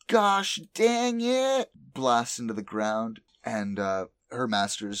 oh, gosh, dang it. Blasts into the ground. And her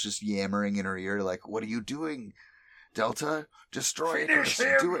master is just yammering in her ear, like, what are you doing, Delta? Destroy Icarus.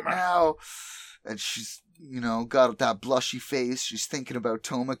 Do it now. And she's, got that blushy face. She's thinking about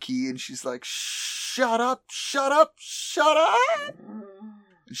Tomaki, and she's like, shut up, shut up, shut up.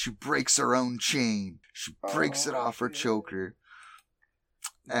 And she breaks her own chain. She breaks it off her choker.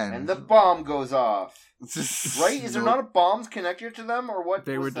 And the bomb goes off. Right? Is there not a bomb connected to them, or what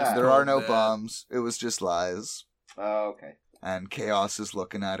was that? There are no bombs. It was just lies. Oh, okay. And Chaos is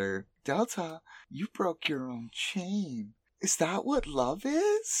looking at her. Delta, you broke your own chain. Is that what love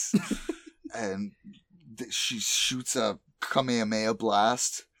is? And she shoots a Kamehameha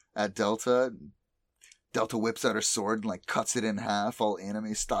blast at Delta. Delta whips out her sword and cuts it in half, all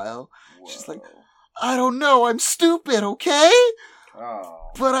anime style. Whoa. She's like, I don't know, I'm stupid, okay?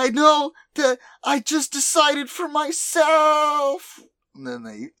 Oh. But I know that I just decided for myself. And then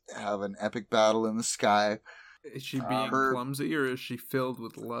they have an epic battle in the sky. Is she being clumsy, or is she filled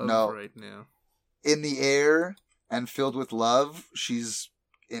with love right now? In the air and filled with love, she's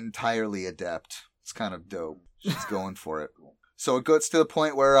entirely adept. It's kind of dope. She's going for it. So it gets to the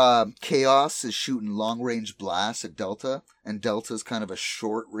point where Chaos is shooting long-range blasts at Delta, and Delta's kind of a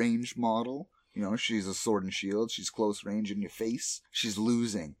short-range model. She's a sword and shield. She's close range in your face. She's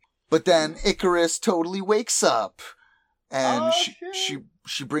losing. But then Icarus totally wakes up, and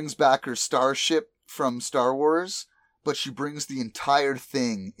she brings back her starship from Star Wars, but she brings the entire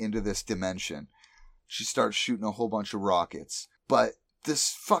thing into this dimension. She starts shooting a whole bunch of rockets. But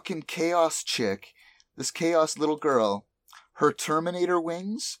this fucking Chaos chick, this Chaos little girl, her Terminator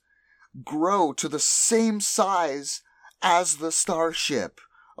wings grow to the same size as the starship.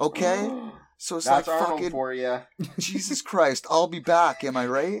 Okay? So it's That's like Arnold fucking for you. Jesus Christ, I'll be back, am I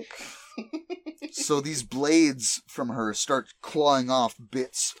right? So these blades from her start clawing off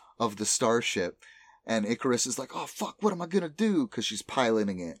bits of the starship. And Icarus is like, oh, fuck, what am I going to do? Because she's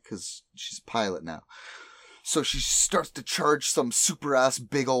piloting it, because she's a pilot now. So she starts to charge some super-ass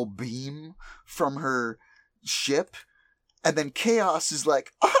big old beam from her ship. And then Chaos is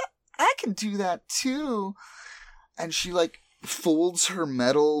like, oh, I can do that too. And she, folds her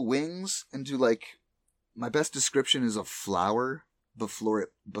metal wings into, my best description is a flower before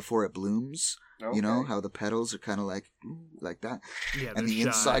it blooms. Okay. You know, how the petals are kind of like that. Yeah, and the shy.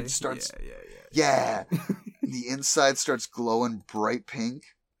 Inside starts... Yeah. The inside starts glowing bright pink.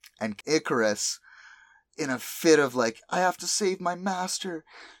 And Icarus, in a fit of I have to save my master,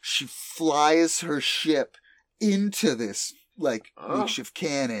 she flies her ship into this, makeshift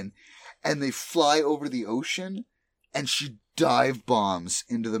cannon. And they fly over the ocean, and she dive bombs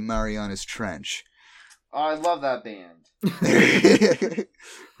into the Marianas Trench. Oh, I love that band.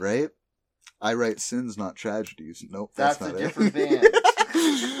 Right? I write sins, not tragedies. Nope, that's not a it. different band.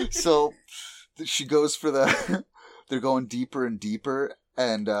 So she goes for they're going deeper and deeper,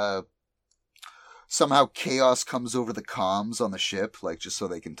 and somehow Chaos comes over the comms on the ship, just so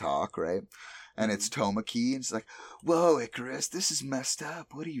they can talk, right? And it's Tomaki, and she's like, whoa, Icarus, this is messed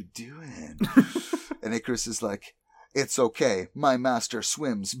up. What are you doing? And Icarus is like, it's okay. My master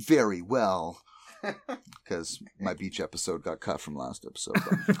swims very well. Because my beach episode got cut from last episode.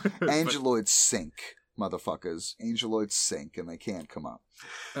 Angeloids sink, motherfuckers. Angeloids sink, and they can't come up.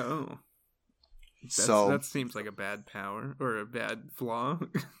 Oh. That seems like a bad power, or a bad flaw.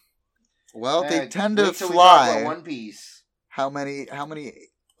 Well, they tend to fly. We talk about One Piece. How many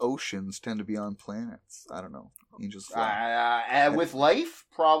oceans tend to be on planets? I don't know. Angels fly. With life,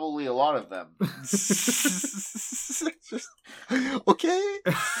 probably a lot of them. Okay.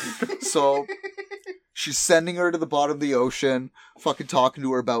 So she's sending her to the bottom of the ocean, fucking talking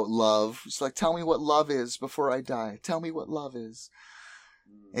to her about love. She's like, tell me what love is before I die. Tell me what love is.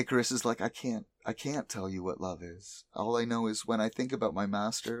 Icarus is like, I can't tell you what love is. All I know is when I think about my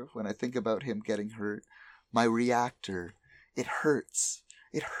master, when I think about him getting hurt, my reactor, it hurts.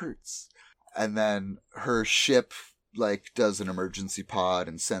 It hurts. And then her ship, does an emergency pod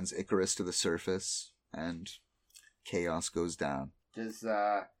and sends Icarus to the surface, and Chaos goes down. Does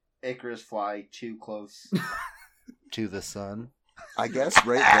Icarus fly too close to the sun? I guess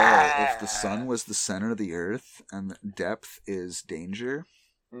right there, if the sun was the center of the earth and depth is danger,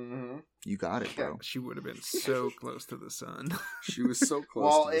 you got it, bro. She would have been so close to the sun. She was so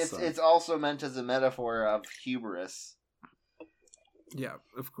close to the sun. Well, it's also meant as a metaphor of hubris. Yeah,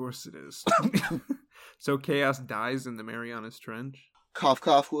 of course it is. So Chaos dies in the Marianas Trench? Cough,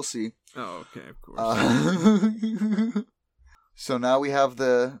 cough, we'll see. Oh, okay, of course. So now we have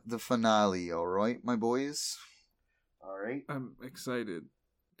the finale, all right, my boys? All right. I'm excited.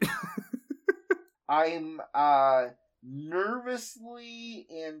 I'm nervously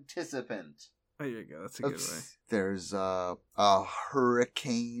anticipant. There you go. That's a good way. Oops. There's a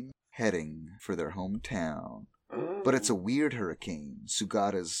hurricane heading for their hometown. But it's a weird hurricane.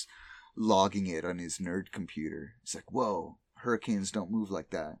 Sugata's logging it on his nerd computer. He's like, whoa, hurricanes don't move like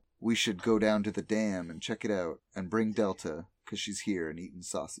that. We should go down to the dam and check it out and bring Delta, because she's here and eating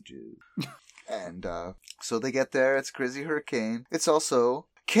sausages. And so they get there. It's a crazy hurricane. It's also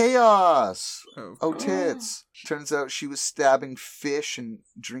chaos. Oh, tits. Turns out she was stabbing fish and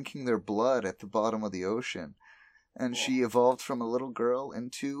drinking their blood at the bottom of the ocean. And she evolved from a little girl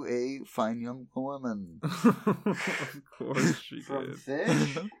into a fine young woman. Of course she From did.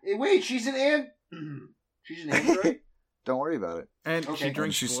 fish? Wait, she's an ant. She's an android? Don't worry about it. And Okay. she And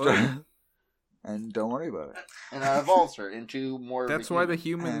drinks she blood. and don't worry about it. And that evolves her into more. That's of a why the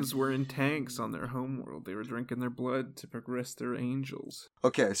human. humans were in tanks on their homeworld. They were drinking their blood to progress their angels.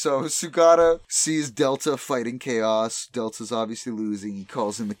 Okay, so Sugata sees Delta fighting chaos. Delta's obviously losing. He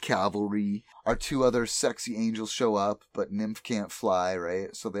calls in the cavalry. Our two other sexy angels show up, but Nymph can't fly,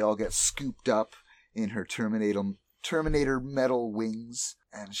 right? So they all get scooped up in her Terminator metal wings.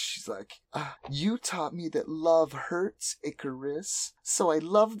 And she's like, you taught me that love hurts, Icarus. So I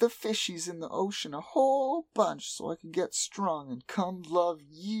love the fishies in the ocean a whole bunch so I can get strong and come love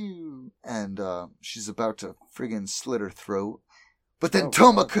you. And she's about to friggin' slit her throat. But then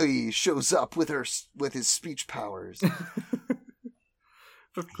Tomoki shows up with his speech powers.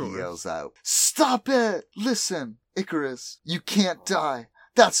 Of He course. yells out, stop it! Listen, Icarus, you can't die.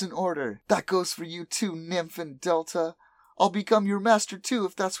 That's an order. That goes for you too, Nymph and Delta. I'll become your master too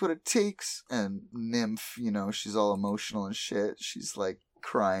if that's what it takes. And Nymph, she's all emotional and shit. She's like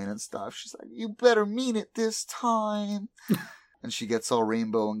crying and stuff. She's like, you better mean it this time. And she gets all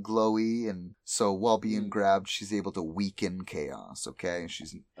rainbow and glowy. And so while being grabbed, she's able to weaken chaos, okay?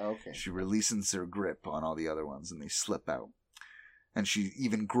 She releases her grip on all the other ones and they slip out. And she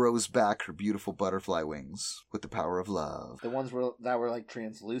even grows back her beautiful butterfly wings with the power of love. The ones that were like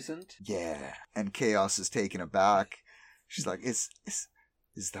translucent? Yeah. And Chaos is taken aback. She's like, is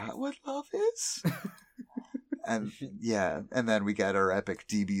that what love is? And yeah, and then we get our epic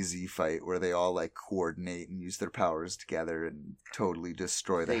DBZ fight where they all like coordinate and use their powers together and totally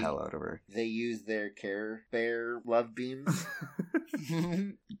destroy the hell out of her. They use their Care Bear love beams.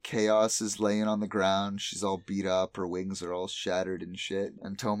 Chaos is laying on the ground. She's all beat up. Her wings are all shattered and shit.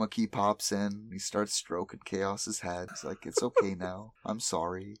 And Tomoki pops in. He starts stroking Chaos's head. He's like, it's okay now. I'm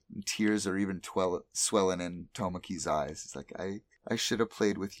sorry. And tears are even swelling in Tomoki's eyes. He's like, I should have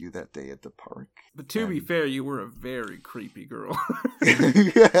played with you that day at the park. But to be fair, you were a very creepy girl.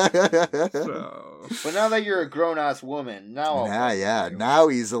 So. But now that you're a grown-ass woman, now... Now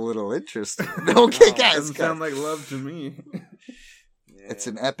he's a little interested. Okay, guys. Doesn't sound like love to me. It's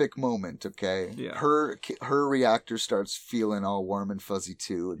an epic moment, okay? Yeah. Her reactor starts feeling all warm and fuzzy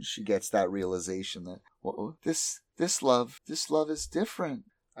too, and she gets that realization that, whoa, this love is different.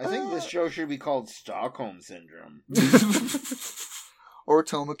 I think this show should be called Stockholm Syndrome. Or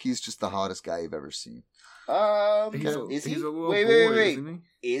Tomoki's just the hottest guy you've ever seen. Is he? He's a little wait, boy, wait. isn't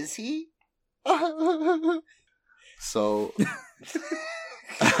Is he? So,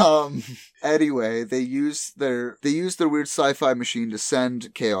 anyway, they use their weird sci-fi machine to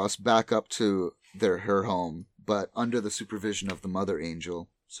send Chaos back up to her home, but under the supervision of the Mother Angel,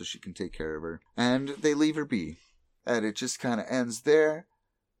 so she can take care of her. And they leave her be. And it just kind of ends there.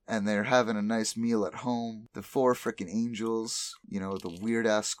 And they're having a nice meal at home. The 4 frickin' angels, the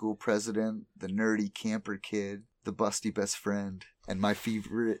weird-ass school president, the nerdy camper kid, the busty best friend, and my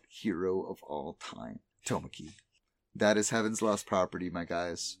favorite hero of all time, Tomoki. That is Heaven's Lost Property, my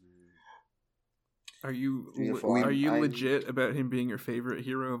guys. Are you Beautiful. legit about him being your favorite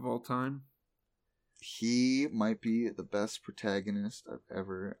hero of all time? He might be the best protagonist I've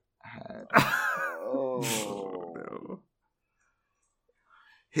ever had. Oh. No.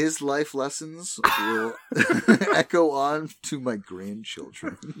 His life lessons will echo on to my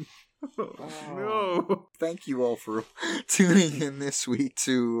grandchildren. No. Thank you all for tuning in this week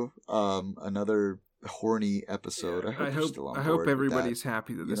to another horny episode. I hope you're still on I board hope with everybody's that.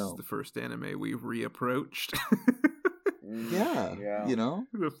 happy that this is the first anime we've reapproached. Yeah,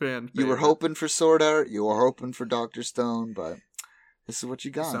 The fan you were favorite. hoping for Sword Art, you were hoping for Dr. Stone, but this is what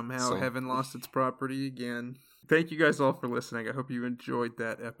you got. Somehow Heaven lost its property again. Thank you guys all for listening. I hope you enjoyed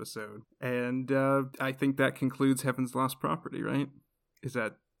that episode. And I think that concludes Heaven's Lost Property, right? Is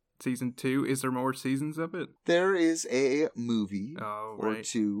that season 2. Is there more seasons of it? There is a movie Oh, or right.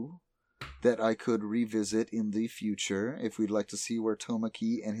 2 that I could revisit in the future if we'd like to see where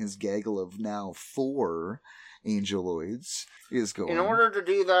Tomaki and his gaggle of now 4 Angeloids is going. In order to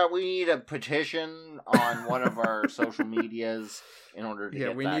do that, we need a petition on one of our social medias in order to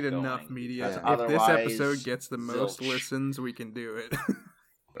get We that need going. enough media. Yeah. If this episode gets the Zilch. most listens, we can do it.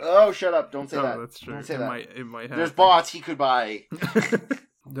 Oh, shut up. Don't say Oh, that. that's true. Don't say It that. might happen. There's bots he could buy.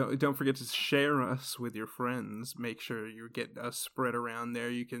 Don't forget to share us with your friends. Make sure you get us spread around there.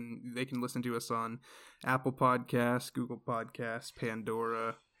 They can listen to us on Apple Podcasts, Google Podcasts,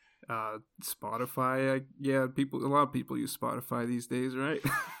 Pandora, Spotify. A lot of people use Spotify these days, right?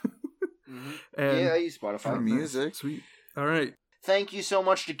 Mhm. And Yeah, I use Spotify. For music. Sweet. All right. Thank you so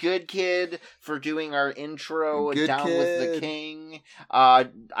much to Good Kid for doing our intro Good Down with the Kid. King.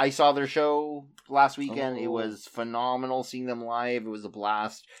 I saw their show last weekend. It Oh. was phenomenal seeing them live. It was a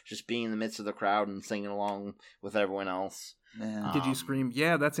blast just being in the midst of the crowd and singing along with everyone else. Man. Did you scream,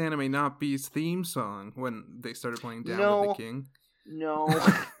 "Yeah, that's Anime Not B's theme song" when they started playing Down with No. the King? No.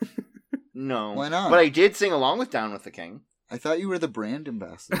 No. Why not? But I did sing along with Down with the King. I thought you were the brand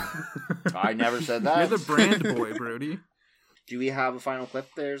ambassador. I never said that. You're the brand boy, Brody. Do we have a final clip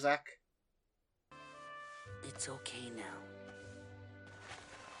there, Zach? It's okay now.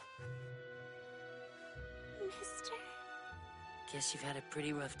 Mister. Guess you've had a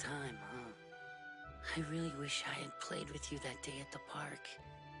pretty rough time, huh? I really wish I had played with you that day at the park.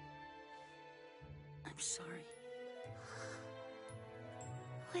 I'm sorry.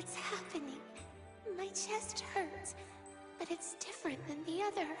 What's happening? My chest hurts, but it's different than the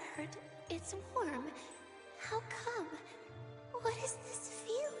other hurt. It's warm. How come? What is this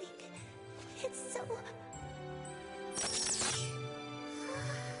feeling? It's so...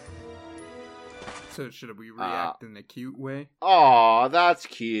 So should we react in a cute way? Aw, that's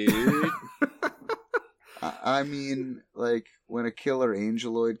cute. I mean, like, when a killer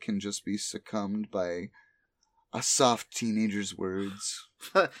angeloid can just be succumbed by a soft teenager's words.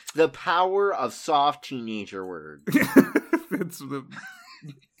 The power of soft teenager words. It's the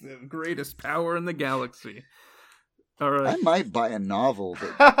greatest power in the galaxy. All I right. might buy a novel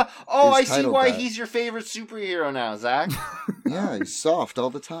that, Oh, I Is see titled why that. he's your favorite superhero now, Zach. yeah, he's soft all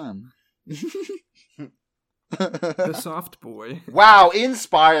the time. The soft boy. Wow,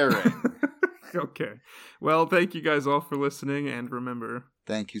 inspiring. Okay. Well, thank you guys all for listening, and remember,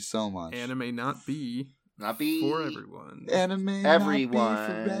 Thank you so much. anime not be Not be for everyone. Anime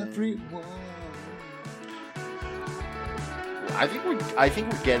Everyone. not be for everyone. I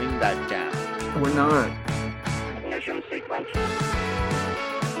think we're getting that down. We're not.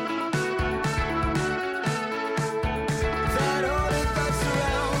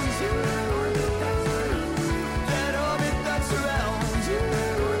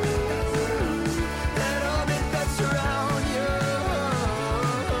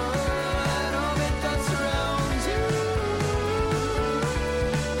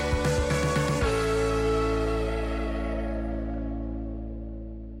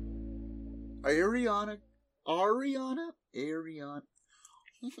 Ariana.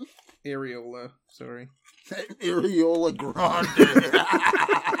 Areola. Sorry. Areola Grande.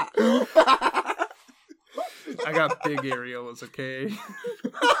 I got big areolas, okay?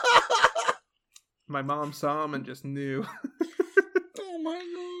 My mom saw them and just knew.